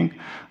beginning.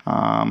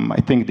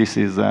 I think this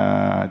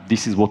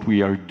is what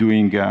we are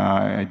doing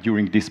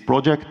during this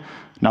project.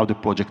 Now the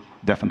project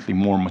definitely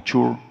more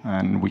mature,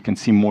 and we can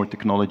see more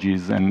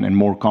technologies and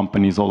more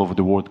companies all over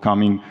the world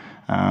coming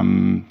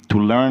to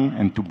learn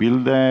and to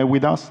build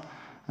with us.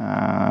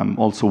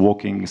 Also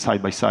working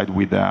side by side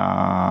with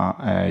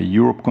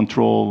Europe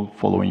Control,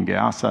 following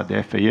EASA,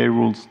 the FAA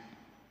rules.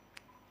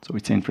 So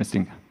it's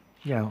interesting.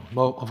 Yeah,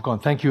 well, of course.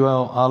 Thank you,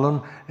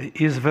 Alan.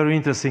 It's very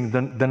interesting,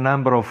 the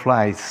number of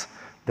flights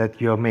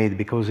that you have made,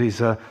 because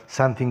it's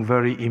something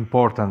very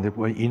important.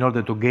 In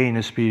order to gain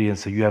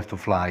experience, you have to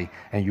fly,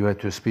 and you have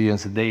to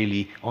experience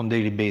on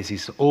daily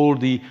basis all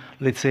the,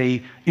 let's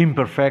say,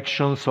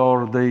 imperfections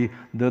or the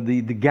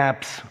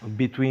gaps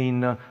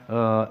between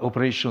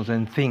operations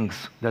and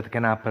things that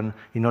can happen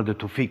in order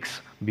to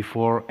fix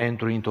before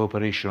entering into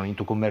operation,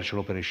 into commercial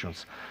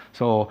operations.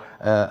 So,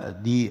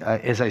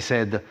 as I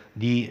said,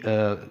 the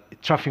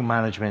traffic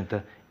management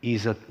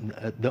is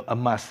a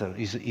master,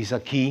 is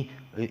a key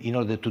in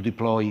order to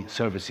deploy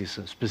services,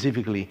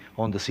 specifically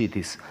on the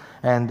cities.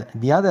 And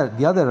the other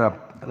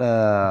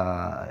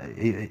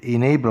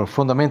enabler,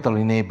 fundamental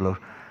enabler,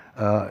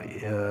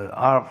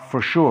 are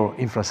for sure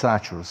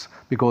infrastructures,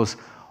 because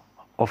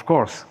of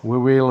course we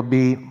will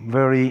be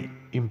very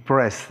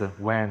impressed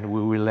when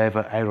we will have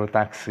an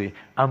aerotaxi,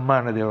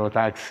 unmanned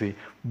aerotaxi,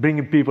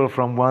 bringing people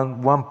from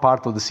one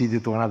part of the city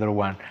to another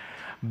one.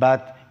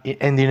 But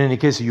and in any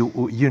case,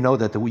 you know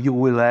that you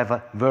will have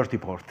a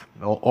vertiport,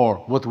 or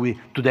what we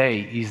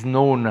today is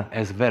known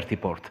as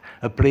vertiport,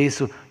 a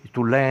place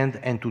to land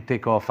and to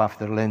take off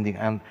after landing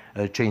and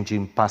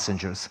changing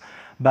passengers.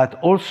 But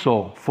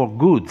also for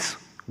goods,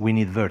 we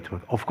need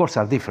vertiport. Of course,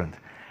 are different.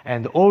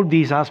 And all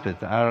these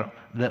aspects are,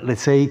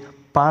 let's say,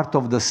 part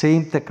of the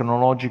same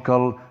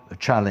technological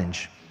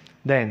challenge.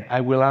 Then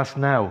I will ask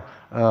now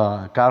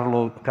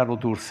Carlo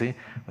Tursi,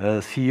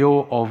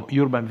 CEO of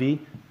UrbanV,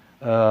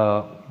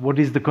 what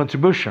is the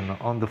contribution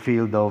on the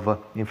field of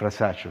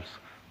infrastructures?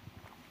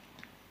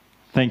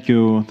 Thank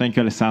you,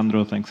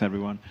 Alessandro. Thanks,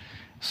 everyone.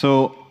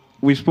 So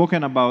we've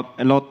spoken about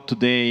a lot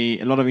today,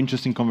 a lot of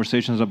interesting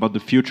conversations about the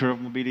future of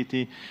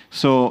mobility.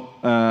 So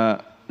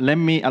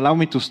allow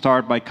me to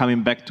start by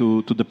coming back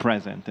to the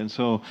present. And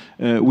so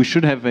we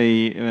should have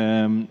a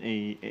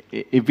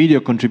video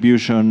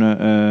contribution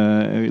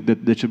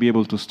that should be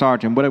able to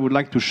start. And what I would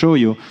like to show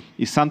you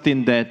is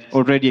something that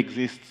already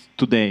exists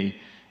today.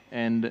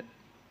 And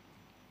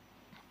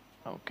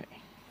okay,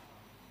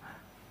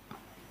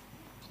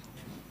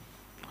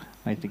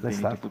 I think they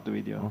need to put the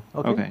video.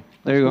 Okay,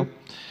 there you go.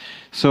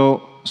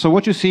 So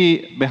what you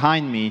see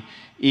behind me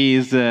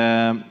is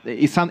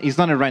it's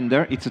not a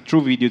render. It's a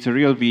true video. It's a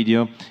real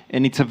video,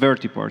 and it's a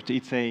vertiport.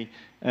 It's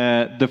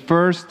the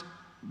first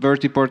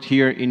vertiport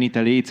here in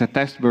Italy. It's a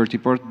test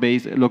vertiport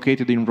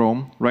located in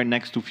Rome, right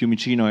next to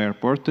Fiumicino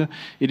Airport.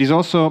 It was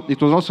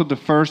also the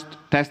first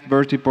test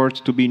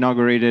vertiport to be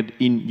inaugurated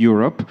in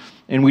Europe,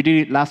 and we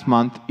did it last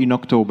month in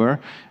October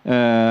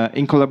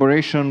in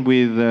collaboration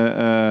with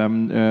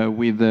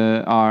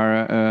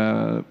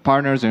our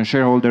partners and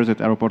shareholders at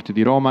Aeroporti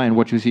di Roma. And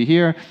what you see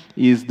here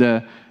is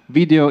a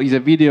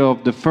video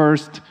of the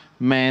first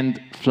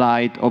manned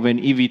flight of an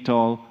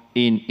eVTOL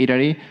in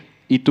Italy.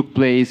 It took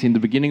place in the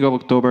beginning of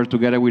October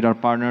together with our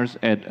partners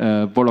at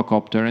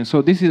Volocopter. And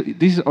so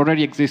this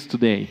already exists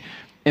today.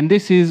 And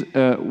this is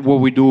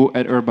what we do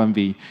at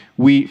UrbanV.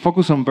 We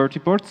focus on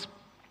vertiports.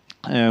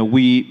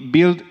 We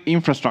build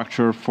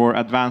infrastructure for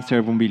advanced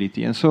air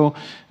mobility. And so,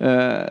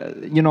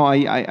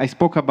 I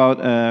spoke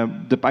about,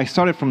 I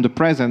started from the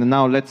present, and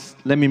now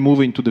let me move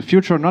into the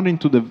future, not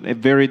into a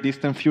very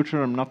distant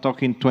future. I'm not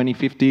talking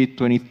 2050,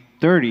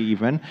 2030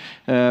 even,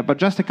 but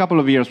just a couple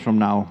of years from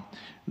now.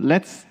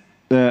 Let's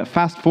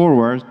fast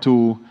forward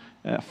to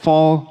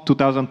fall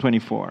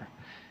 2024.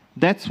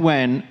 That's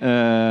when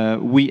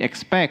we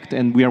expect,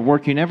 and we are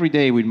working every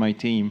day with my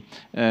team,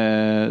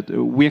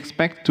 we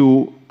expect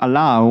to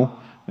allow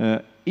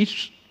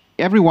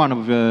every one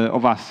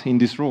of us in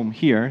this room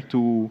here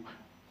to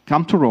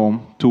come to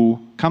Rome, to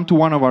come to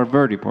one of our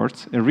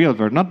vertiports, a real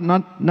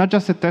not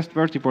just a test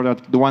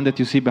vertiport, the one that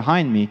you see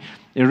behind me,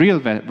 a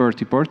real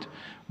vertiport,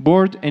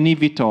 board an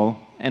eVTOL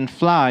and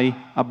fly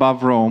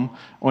above Rome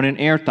on an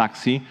air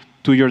taxi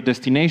to your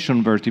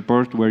destination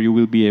vertiport, where you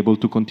will be able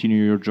to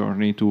continue your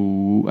journey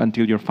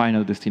until your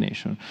final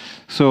destination.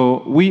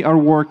 So we are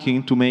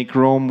working to make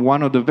Rome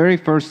one of the very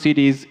first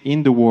cities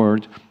in the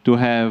world to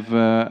have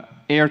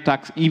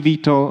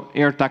eVTOL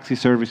air taxi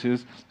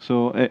services.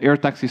 So air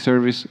taxi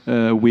service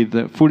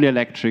with fully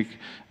electric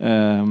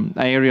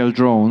aerial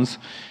drones.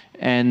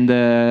 And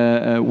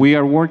we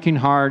are working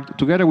hard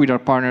together with our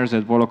partners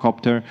at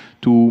Volocopter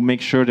to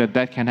make sure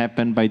that can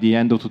happen by the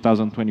end of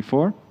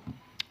 2024.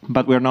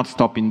 But we're not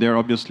stopping there.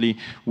 Obviously,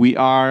 we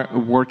are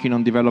working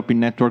on developing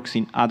networks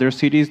in other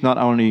cities, not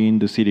only in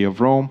the city of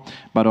Rome,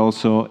 but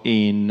also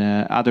in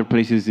other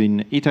places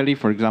in Italy,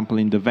 for example,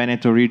 in the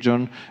Veneto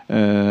region,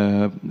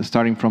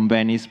 starting from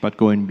Venice, but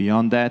going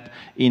beyond that,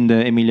 in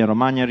the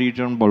Emilia-Romagna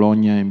region,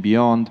 Bologna and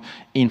beyond,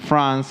 in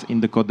France,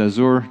 in the Côte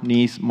d'Azur,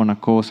 Nice,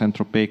 Monaco,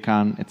 Saint-Tropez,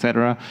 Cannes,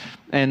 etc.,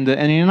 and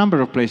in a number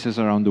of places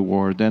around the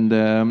world. And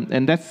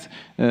that's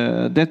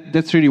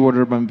really what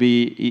Urban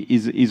V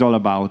is all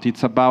about.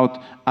 It's about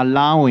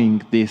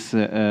allowing this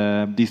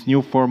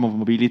new form of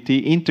mobility,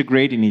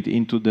 integrating it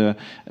into the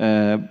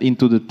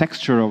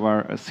texture of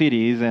our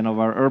cities and of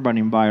our urban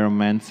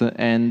environments,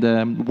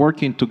 and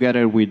working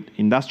together with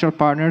industrial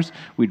partners,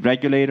 with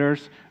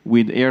regulators,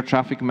 with air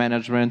traffic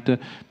management,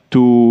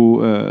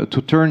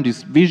 to turn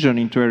this vision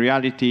into a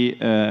reality,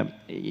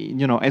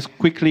 as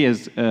quickly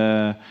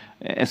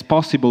as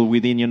possible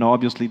within,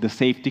 obviously the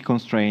safety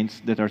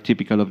constraints that are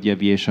typical of the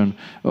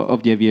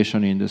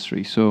aviation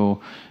industry. So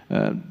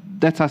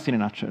that's us in a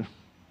nutshell.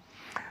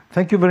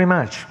 Thank you very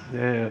much.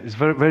 It's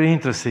very, very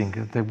interesting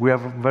that we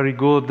have very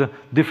good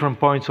different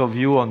points of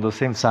view on the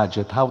same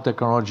subject, how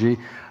technology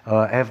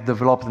have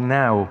developed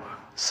now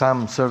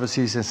some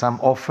services and some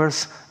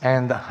offers,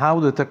 and how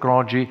the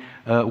technology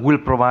will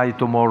provide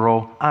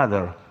tomorrow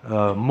other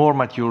more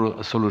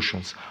mature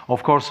solutions.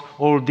 Of course,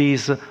 all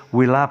these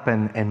will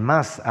happen and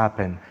must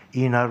happen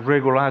in a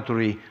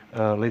regulatory,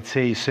 let's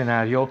say,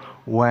 scenario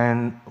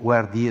where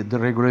the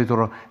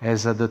regulator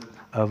has a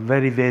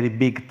very, very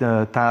big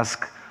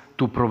task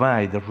to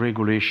provide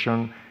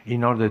regulation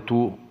in order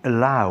to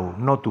allow,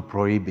 not to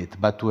prohibit,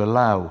 but to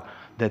allow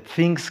that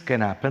things can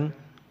happen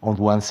on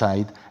one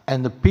side,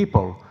 and the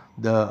people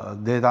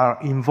that are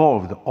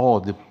involved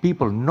or the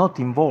people not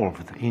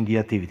involved in the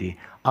activity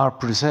are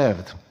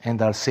preserved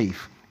and are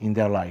safe in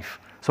their life.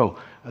 So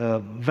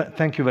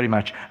thank you very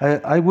much.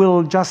 I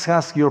will just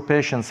ask your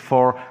patience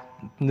for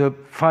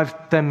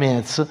 5-10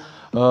 minutes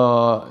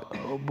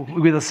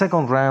with a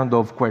second round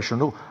of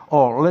questions.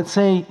 Or let's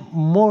say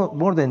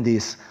more than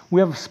this. We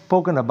have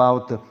spoken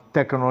about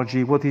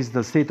technology, what is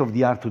the state of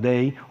the art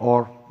today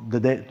or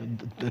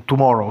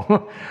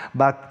tomorrow.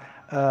 But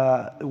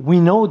we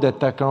know that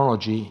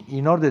technology,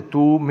 in order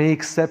to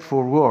make step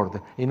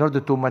forward, in order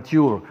to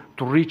mature,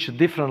 to reach a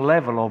different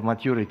level of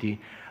maturity,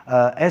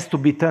 has to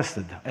be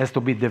tested, has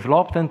to be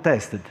developed and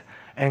tested,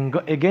 and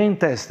again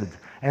tested.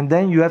 And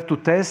then you have to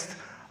test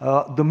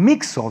the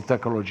mix of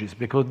technologies,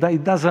 because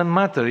it doesn't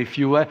matter if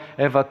you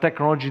have a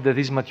technology that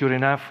is mature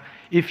enough.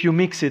 If you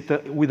mix it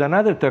with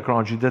another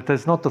technology that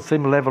has not the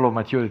same level of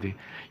maturity,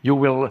 you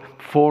will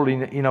fall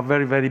in a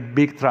very, very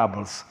big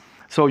troubles.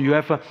 So you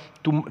have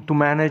to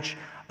manage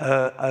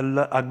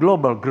a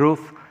global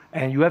growth,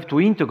 and you have to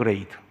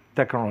integrate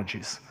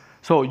technologies.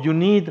 So you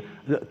need,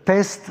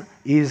 test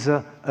is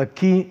the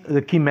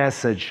key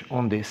message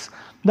on this.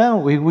 Now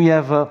we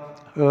have,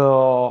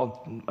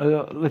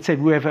 let's say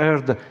we have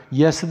heard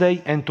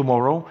yesterday and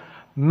tomorrow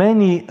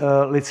many,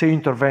 let's say,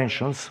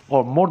 interventions,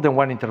 or more than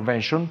one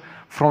intervention,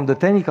 from the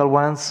technical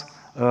ones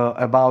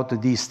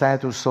about the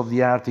status of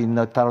the art in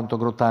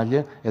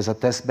Taranto-Grottaglie as a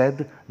test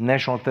bed,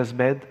 national test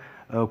bed,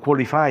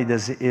 qualified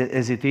as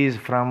it is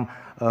from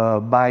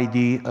by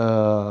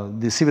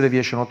the Civil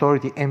Aviation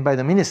Authority and by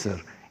the Minister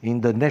in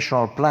the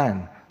national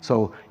plan.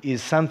 So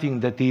it's something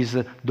that is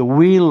the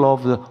will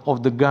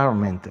of the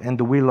government and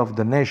the will of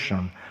the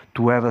nation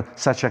to have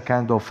such a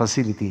kind of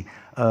facility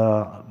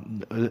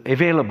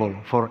available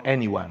for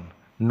anyone,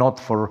 not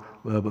for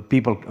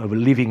people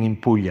living in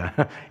Puglia,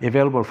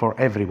 available for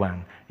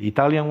everyone,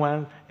 Italian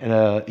one,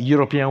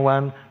 European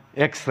one,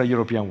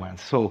 extra-European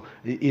ones. So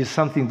it's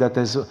something that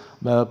is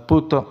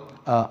put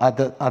at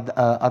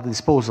the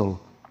disposal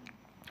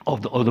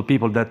of the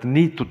people that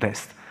need to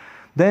test.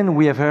 Then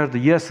we have heard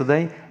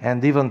yesterday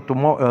and even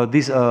tomorrow,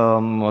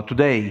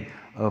 today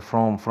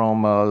from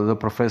the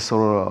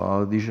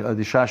Professor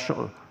Di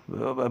Sciascio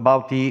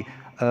about the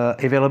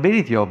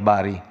availability of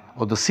Bari,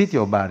 or the city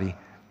of Bari,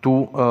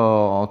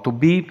 to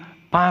be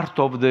part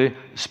of the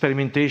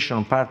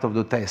experimentation, part of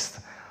the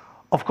test.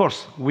 Of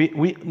course,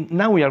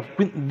 now we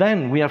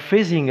are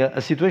facing a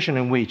situation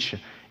in which,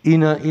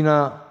 in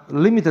a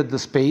limited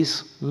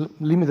space,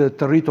 limited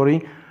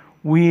territory,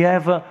 we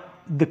have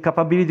the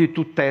capability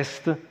to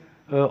test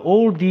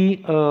all the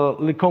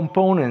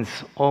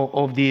components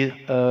of the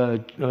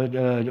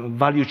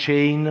value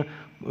chain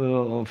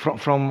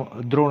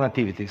from drone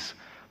activities.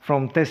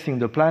 From testing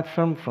the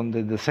platform, from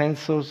the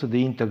sensors,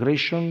 the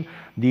integration,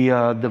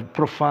 the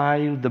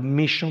profile, the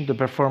mission, the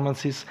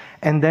performances,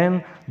 and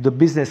then the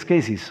business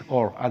cases,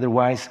 or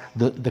otherwise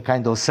the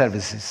kind of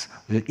services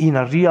in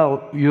a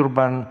real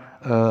urban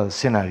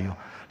scenario.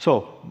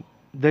 So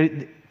there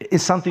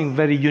is something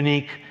very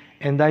unique,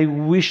 and I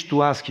wish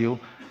to ask you,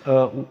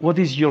 what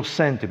is your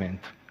sentiment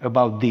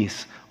about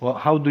this? Well,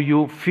 how do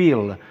you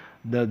feel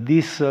that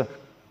this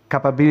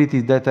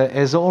capability that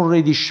has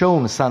already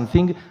shown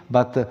something,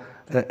 but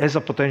has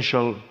a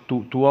potential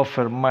to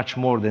offer much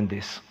more than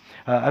this?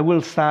 I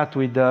will start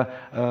with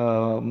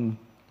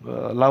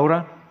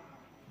Laura,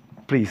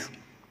 please.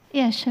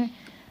 Yeah, sure.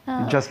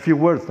 In just few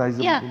words,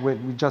 yeah.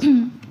 we just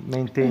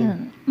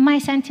maintain. My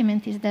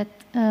sentiment is that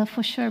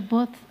for sure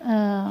both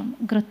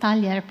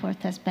Grottaglie Airport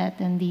testbed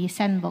and the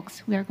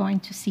sandbox we are going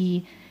to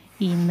see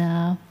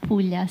in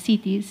Puglia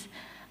cities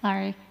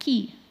are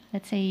key,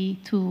 let's say,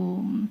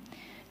 to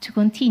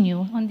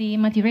continue on the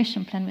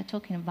maturation plan we're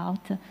talking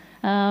about.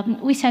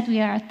 We said we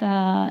are at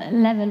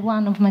level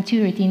 1 of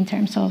maturity in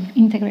terms of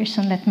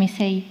integration, let me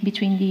say,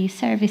 between the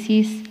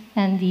services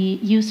and the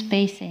use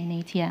space in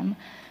ATM.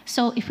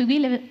 So if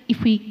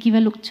we give a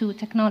look to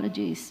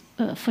technologies,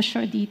 for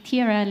sure the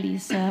TRL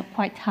is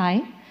quite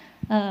high,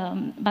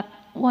 but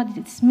what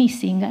is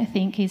missing, I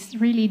think, is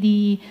really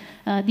the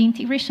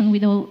integration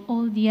with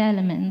all the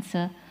elements,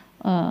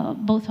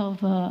 both of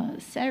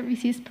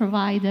services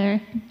provider,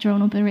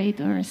 drone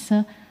operators,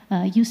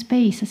 use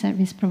space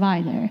service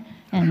provider,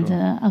 and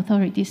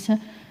authorities.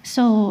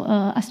 So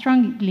I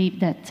strongly believe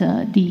that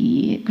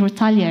the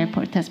Grottaglie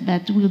Airport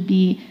testbed will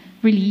be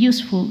really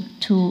useful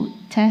to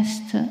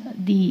test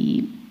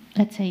the,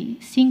 let's say,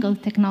 single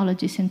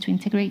technologies and to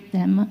integrate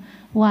them,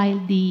 while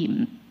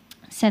the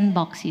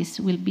sandboxes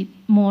will be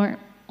more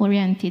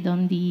oriented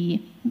on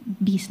the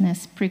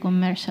business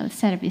pre-commercial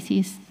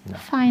services. Yeah.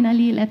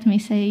 Finally, let me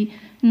say,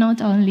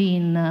 not only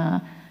in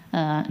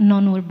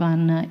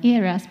non-urban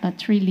areas,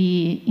 but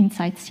really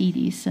inside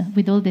cities,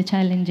 with all the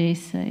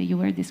challenges you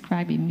were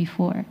describing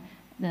before,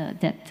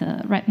 that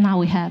right now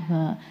we have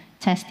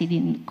tested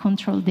in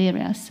controlled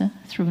areas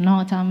through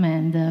NOTAM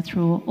and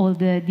through all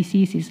the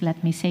diseases,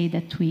 let me say,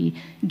 that we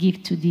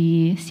give to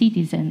the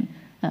citizen,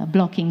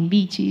 blocking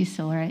beaches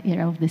or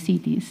area of the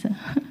cities.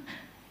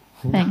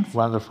 Thanks.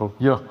 Wonderful.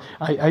 Yeah,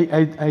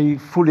 I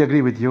fully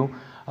agree with you.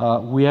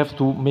 We have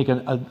to make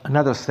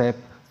another step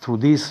through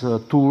these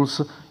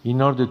tools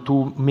in order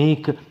to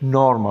make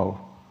normal,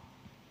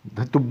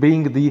 to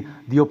bring the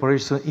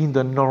operation in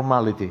the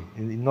normality,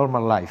 in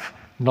normal life,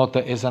 not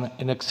as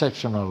an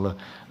exceptional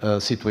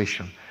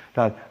situation.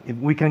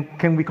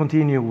 Can we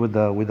continue with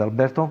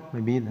Alberto,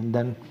 maybe, and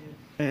then?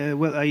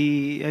 Well,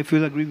 I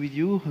fully agree with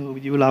you,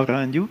 Laura,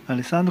 and you,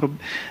 Alessandro.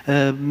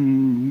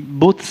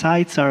 Both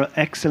sites are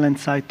excellent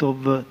site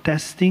of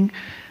testing.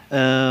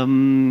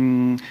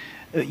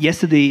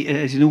 Yesterday,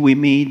 as you know, we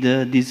made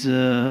this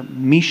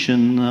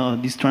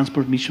mission, this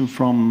transport mission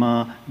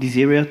from this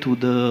area to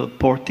the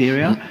port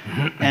area,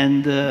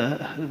 and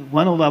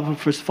one of our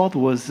first thoughts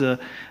was,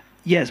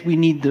 yes, we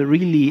need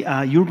really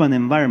a urban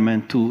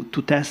environment to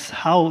test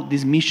how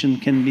this mission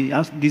can be,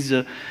 this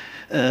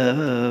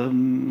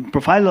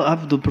profile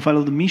of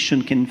the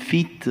mission can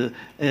fit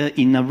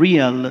in a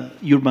real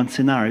urban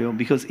scenario,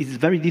 because it's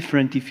very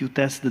different if you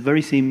test the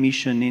very same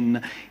mission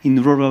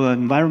in rural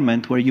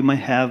environment where you might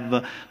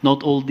have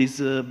not all these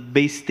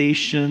base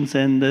stations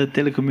and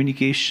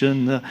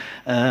telecommunication,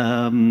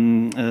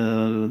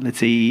 let's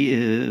say,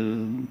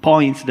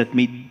 points that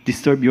may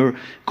disturb your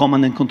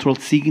command and control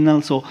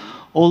signal. So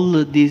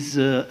all these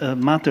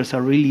matters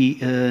are really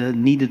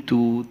needed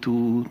to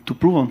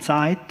prove on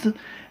site.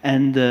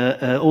 And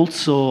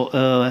also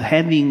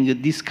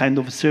having this kind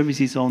of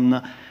services on,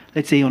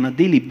 let's say, on a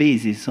daily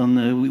basis.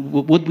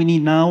 What we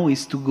need now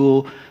is to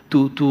go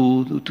to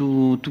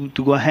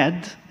go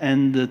ahead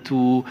and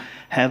to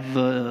have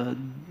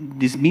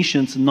these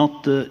missions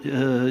not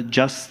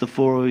just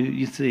for,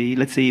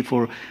 let's say,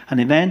 for an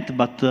event,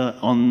 but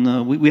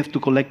we have to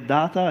collect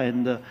data,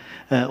 and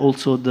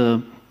also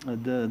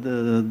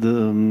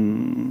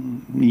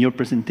in your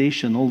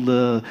presentation, all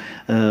the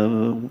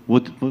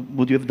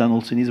what you have done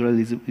also in Israel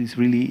is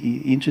really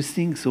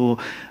interesting. So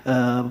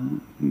I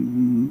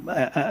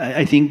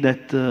think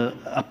that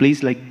a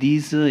place like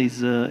this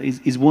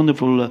is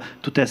wonderful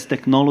to test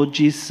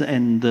technologies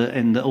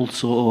and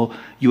also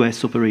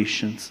US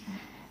operations.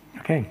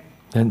 Okay,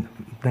 then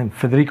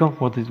Federico,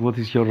 what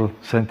is your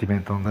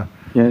sentiment on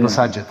the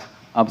subject?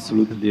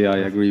 Absolutely,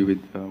 I agree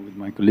with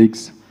my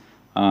colleagues.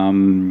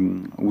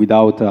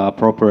 Without a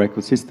proper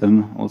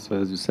ecosystem, also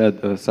as you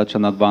said, such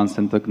an advanced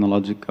and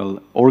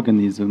technological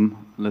organism,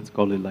 let's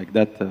call it like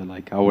that,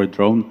 like our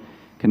drone,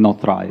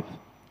 cannot thrive.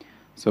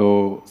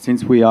 So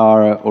since we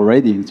are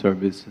already in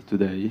service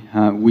today,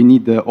 we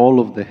need all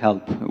of the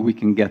help we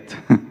can get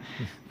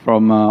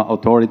from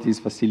authorities,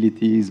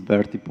 facilities,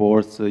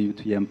 vertiports,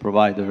 UTM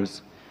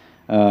providers,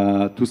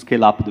 to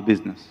scale up the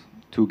business,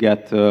 to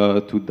get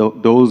to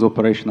those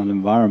operational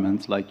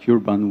environments like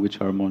urban,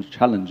 which are more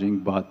challenging,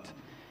 but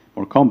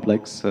more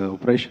complex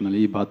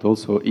operationally, but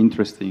also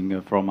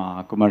interesting from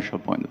a commercial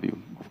point of view,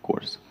 of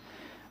course.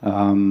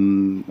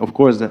 Of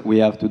course, we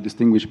have to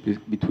distinguish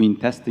between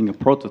testing a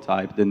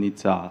prototype that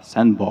needs a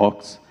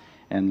sandbox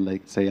and,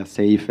 let's say, a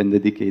safe and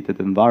dedicated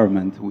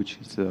environment, which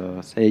is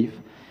safe,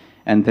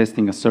 and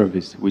testing a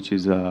service, which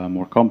is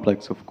more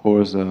complex. Of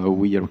course,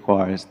 we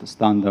require the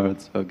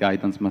standards,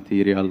 guidance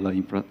material,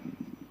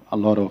 a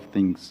lot of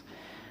things.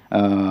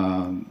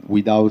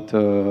 Without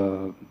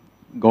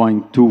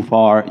going too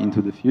far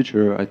into the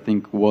future, I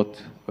think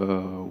what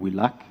we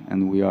lack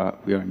and we are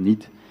in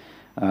need.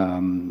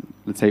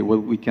 Let's say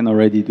what we can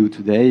already do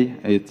today,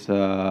 it's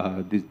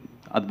the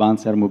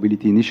advanced air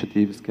mobility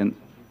initiatives can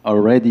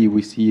already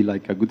we see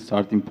like a good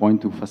starting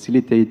point to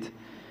facilitate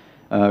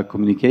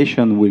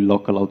communication with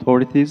local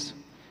authorities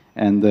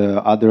and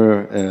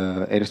other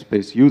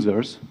airspace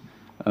users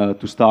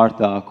to start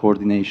a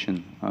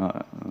coordination,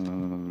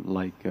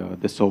 like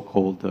the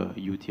so-called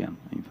UTM,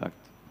 in fact.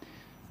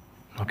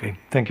 Okay,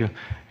 thank you.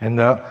 And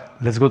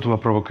let's go to a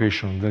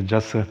provocation.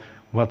 Just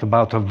what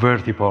about a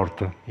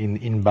vertiport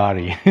in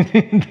Bari?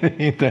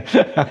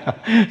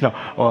 No,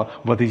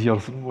 what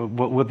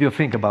do you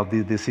think about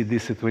this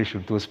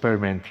situation to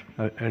experiment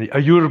a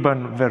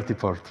urban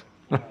vertiport?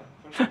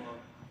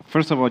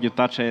 First of all, you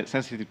touch a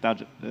sensitive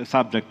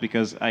subject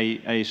because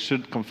I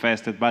should confess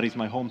that Bari is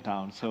my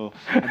hometown. So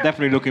I'm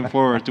definitely looking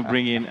forward to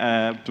bringing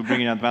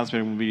advanced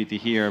air mobility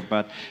here.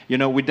 But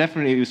we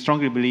definitely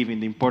strongly believe in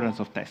the importance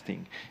of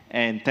testing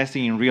and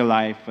testing in real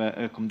life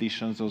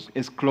conditions,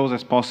 as close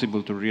as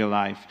possible to real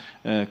life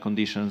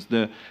conditions.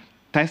 The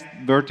test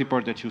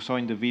vertiport that you saw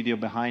in the video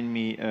behind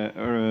me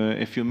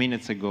a few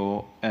minutes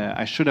ago,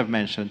 I should have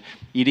mentioned,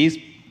 it is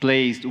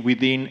placed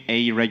within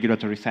a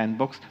regulatory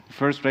sandbox, the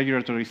first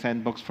regulatory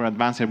sandbox for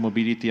advanced air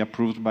mobility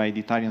approved by the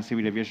Italian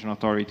Civil Aviation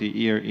Authority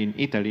here in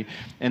Italy.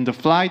 And the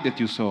flight that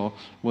you saw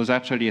was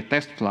actually a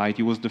test flight.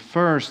 It was the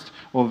first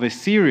of a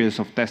series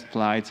of test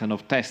flights and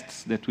of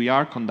tests that we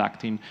are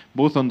conducting,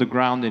 both on the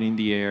ground and in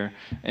the air,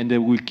 and that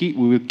we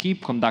will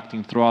keep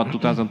conducting throughout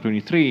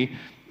 2023,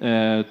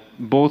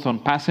 both on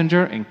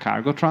passenger and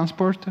cargo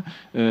transport,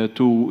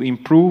 to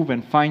improve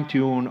and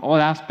fine-tune all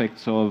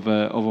aspects of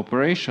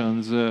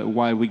operations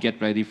while we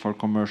get ready for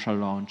commercial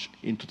launch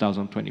in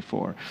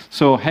 2024.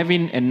 So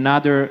having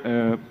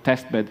another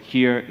test bed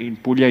here in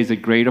Puglia is a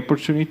great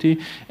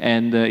opportunity,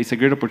 and it's a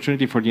great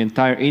opportunity for the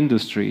entire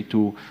industry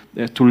to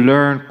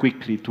learn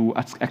quickly, to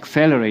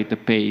accelerate the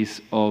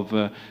pace of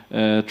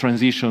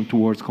transition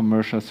towards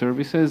commercial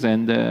services.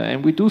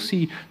 And we do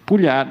see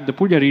the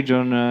Puglia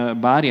region,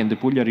 Bari, and the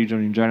Puglia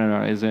region in general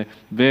as a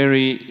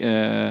very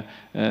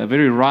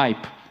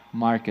ripe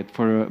market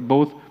for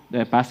both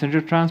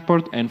passenger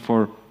transport and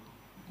for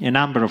a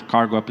number of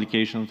cargo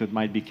applications that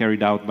might be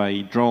carried out by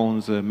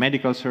drones,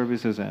 medical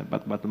services,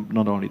 but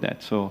not only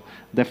that. So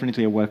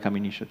definitely a welcome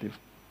initiative.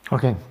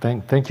 Okay,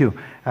 thank you.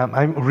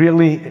 I'm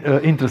really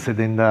interested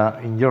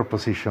in your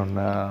position,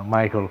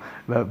 Michael,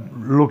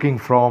 looking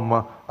from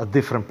a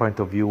different point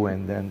of view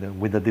and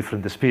with a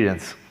different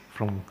experience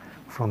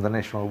from the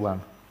national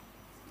one.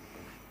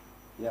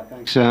 Yeah,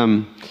 thanks.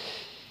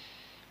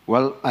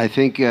 Well, I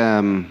think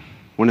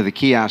one of the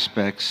key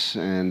aspects,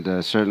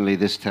 and certainly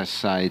this test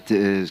site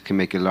can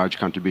make a large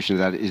contribution to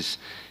that, is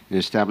in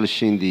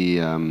establishing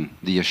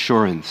the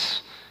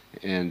assurance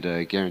and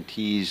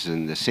guarantees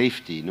and the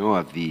safety,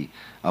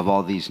 of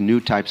all these new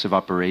types of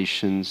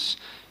operations,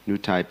 new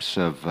types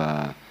of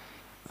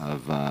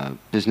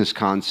business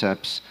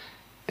concepts.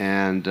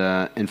 And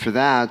for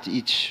that,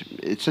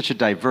 it's such a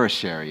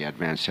diverse area,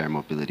 advanced air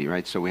mobility,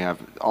 right? So we have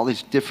all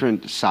these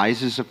different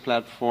sizes of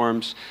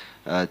platforms,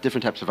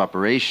 different types of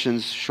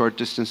operations, short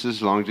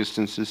distances, long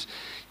distances.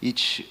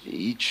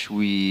 Each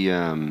we,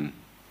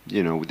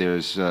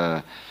 there's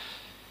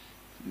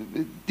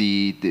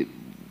the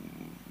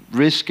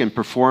risk and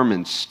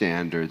performance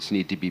standards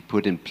need to be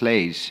put in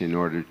place in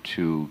order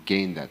to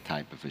gain that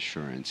type of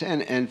assurance.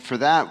 And for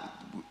that,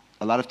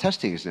 a lot of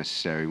testing is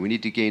necessary. We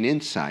need to gain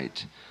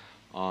insight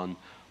on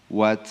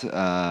what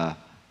are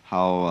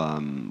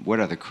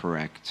the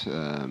correct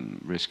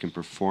risk and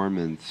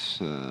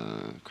performance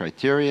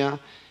criteria,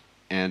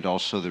 and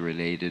also the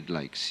related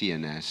like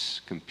CNS,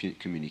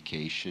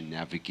 communication,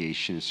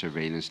 navigation,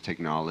 surveillance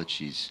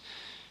technologies,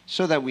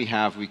 so that we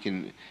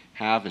can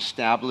have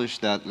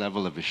established that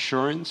level of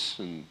assurance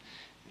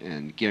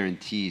and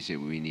guarantees that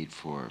we need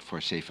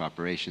for safe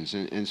operations.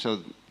 And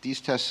so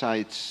these test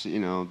sites,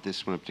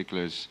 this one in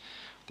particular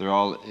they're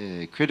all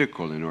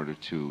critical in order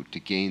to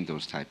gain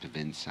those type of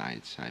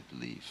insights, I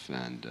believe,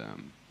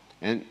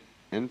 and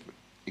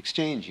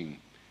exchanging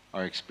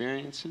our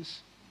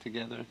experiences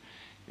together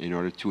in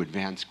order to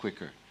advance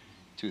quicker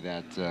to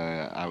that,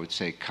 I would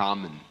say,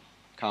 common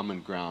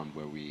ground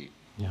where we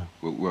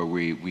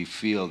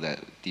feel that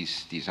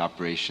these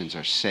operations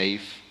are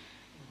safe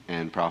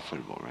and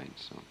profitable, right?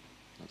 So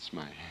that's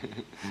my.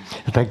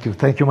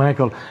 Thank you,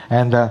 Michael.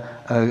 And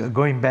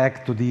going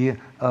back to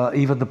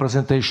even the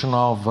presentation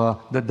of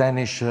the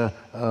Danish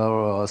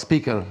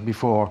speaker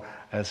before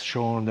has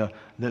shown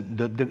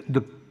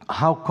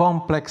how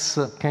complex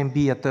can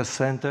be a test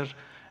center,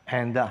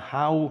 and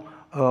how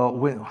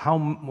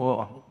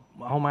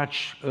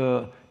much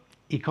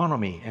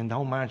economy and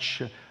how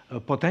much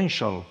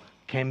potential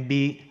can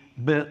be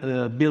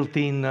built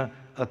in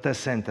a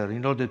test center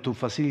in order to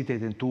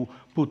facilitate and to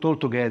put all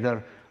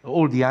together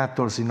all the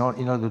actors in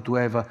order to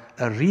have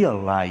a real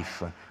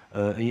life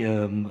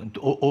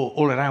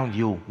all around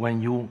you when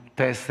you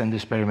test and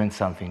experiment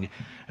something.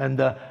 And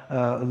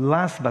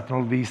last but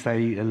not least, I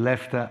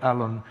left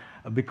Alan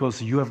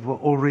because you have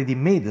already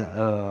made,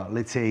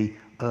 let's say,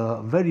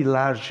 a very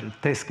large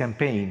test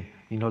campaign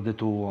in order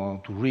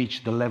to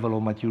reach the level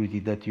of maturity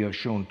that you have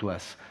shown to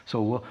us.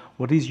 So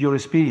what is your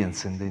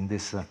experience in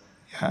this sense?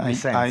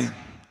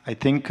 I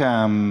think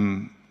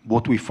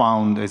what we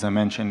found, as I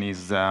mentioned,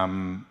 is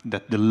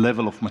that the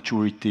level of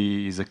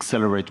maturity is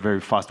accelerate very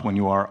fast when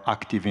you are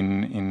active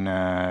in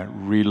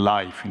real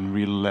life, in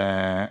real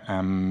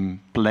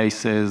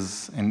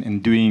places,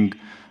 and doing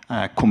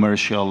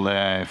commercial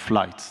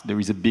flights. There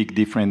is a big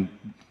difference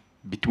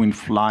between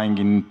flying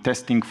in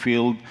testing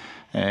field,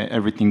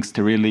 everything's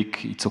sterile,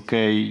 it's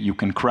okay, you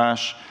can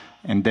crash,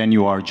 and then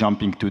you are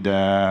jumping to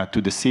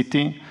the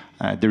city.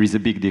 There is a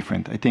big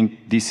difference. I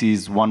think this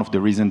is one of the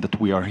reasons that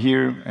we are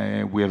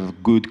here. We have a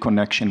good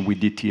connection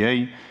with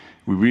DTA.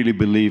 We really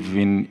believe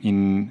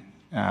in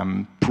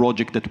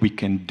projects that we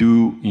can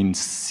do in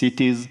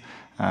cities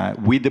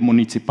with the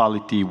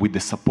municipality, with the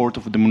support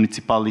of the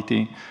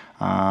municipality.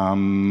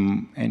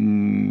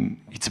 And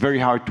it's very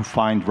hard to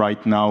find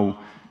right now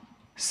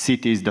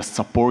cities that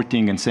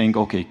supporting and saying,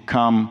 okay,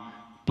 come,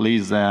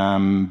 please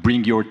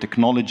bring your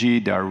technology.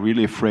 They are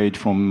really afraid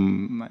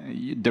from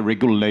the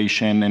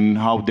regulation and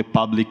how the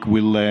public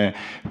will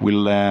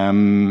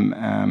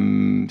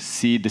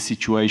see the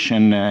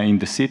situation in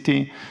the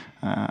city.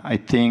 I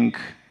think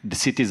the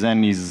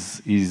citizen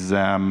is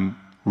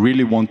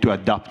really want to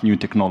adopt new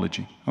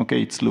technology.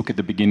 Okay, it's look at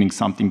the beginning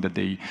something that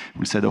they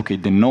will said, okay,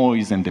 the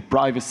noise and the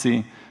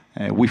privacy.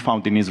 We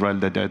found in Israel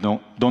that they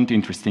don't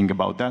interesting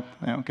about that.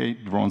 Okay,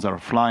 drones are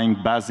flying,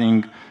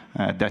 buzzing,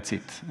 that's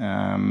it.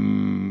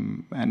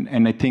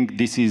 And I think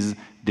this is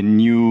the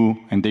new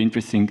and the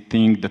interesting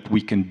thing that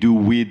we can do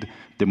with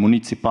the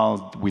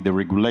municipals, with the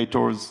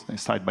regulators,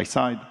 side by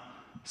side.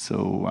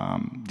 So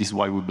this is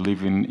why we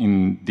believe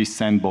in this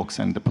sandbox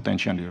and the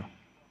potential here.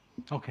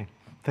 Okay.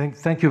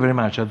 Thank you very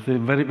much. A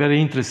very,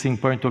 very interesting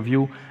point of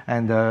view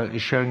and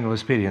sharing of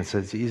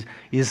experiences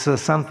is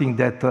something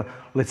that,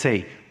 let's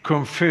say,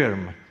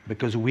 confirm,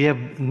 because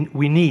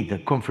we need a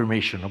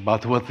confirmation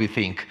about what we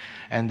think.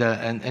 And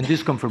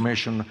this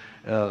confirmation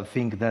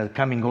thing that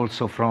coming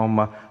also from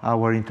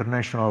our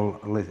international,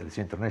 let's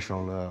say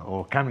international,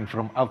 or coming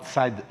from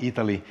outside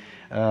Italy,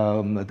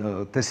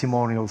 the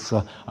testimonials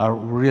are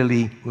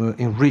really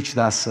enriched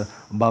us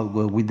about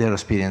with their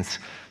experience.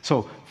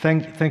 So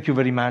thank you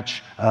very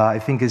much. I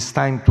think it's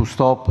time to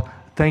stop.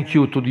 Thank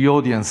you to the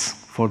audience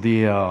for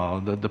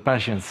the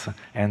patience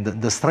and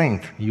the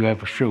strength you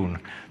have shown.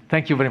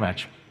 Thank you very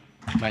much.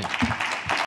 Bye.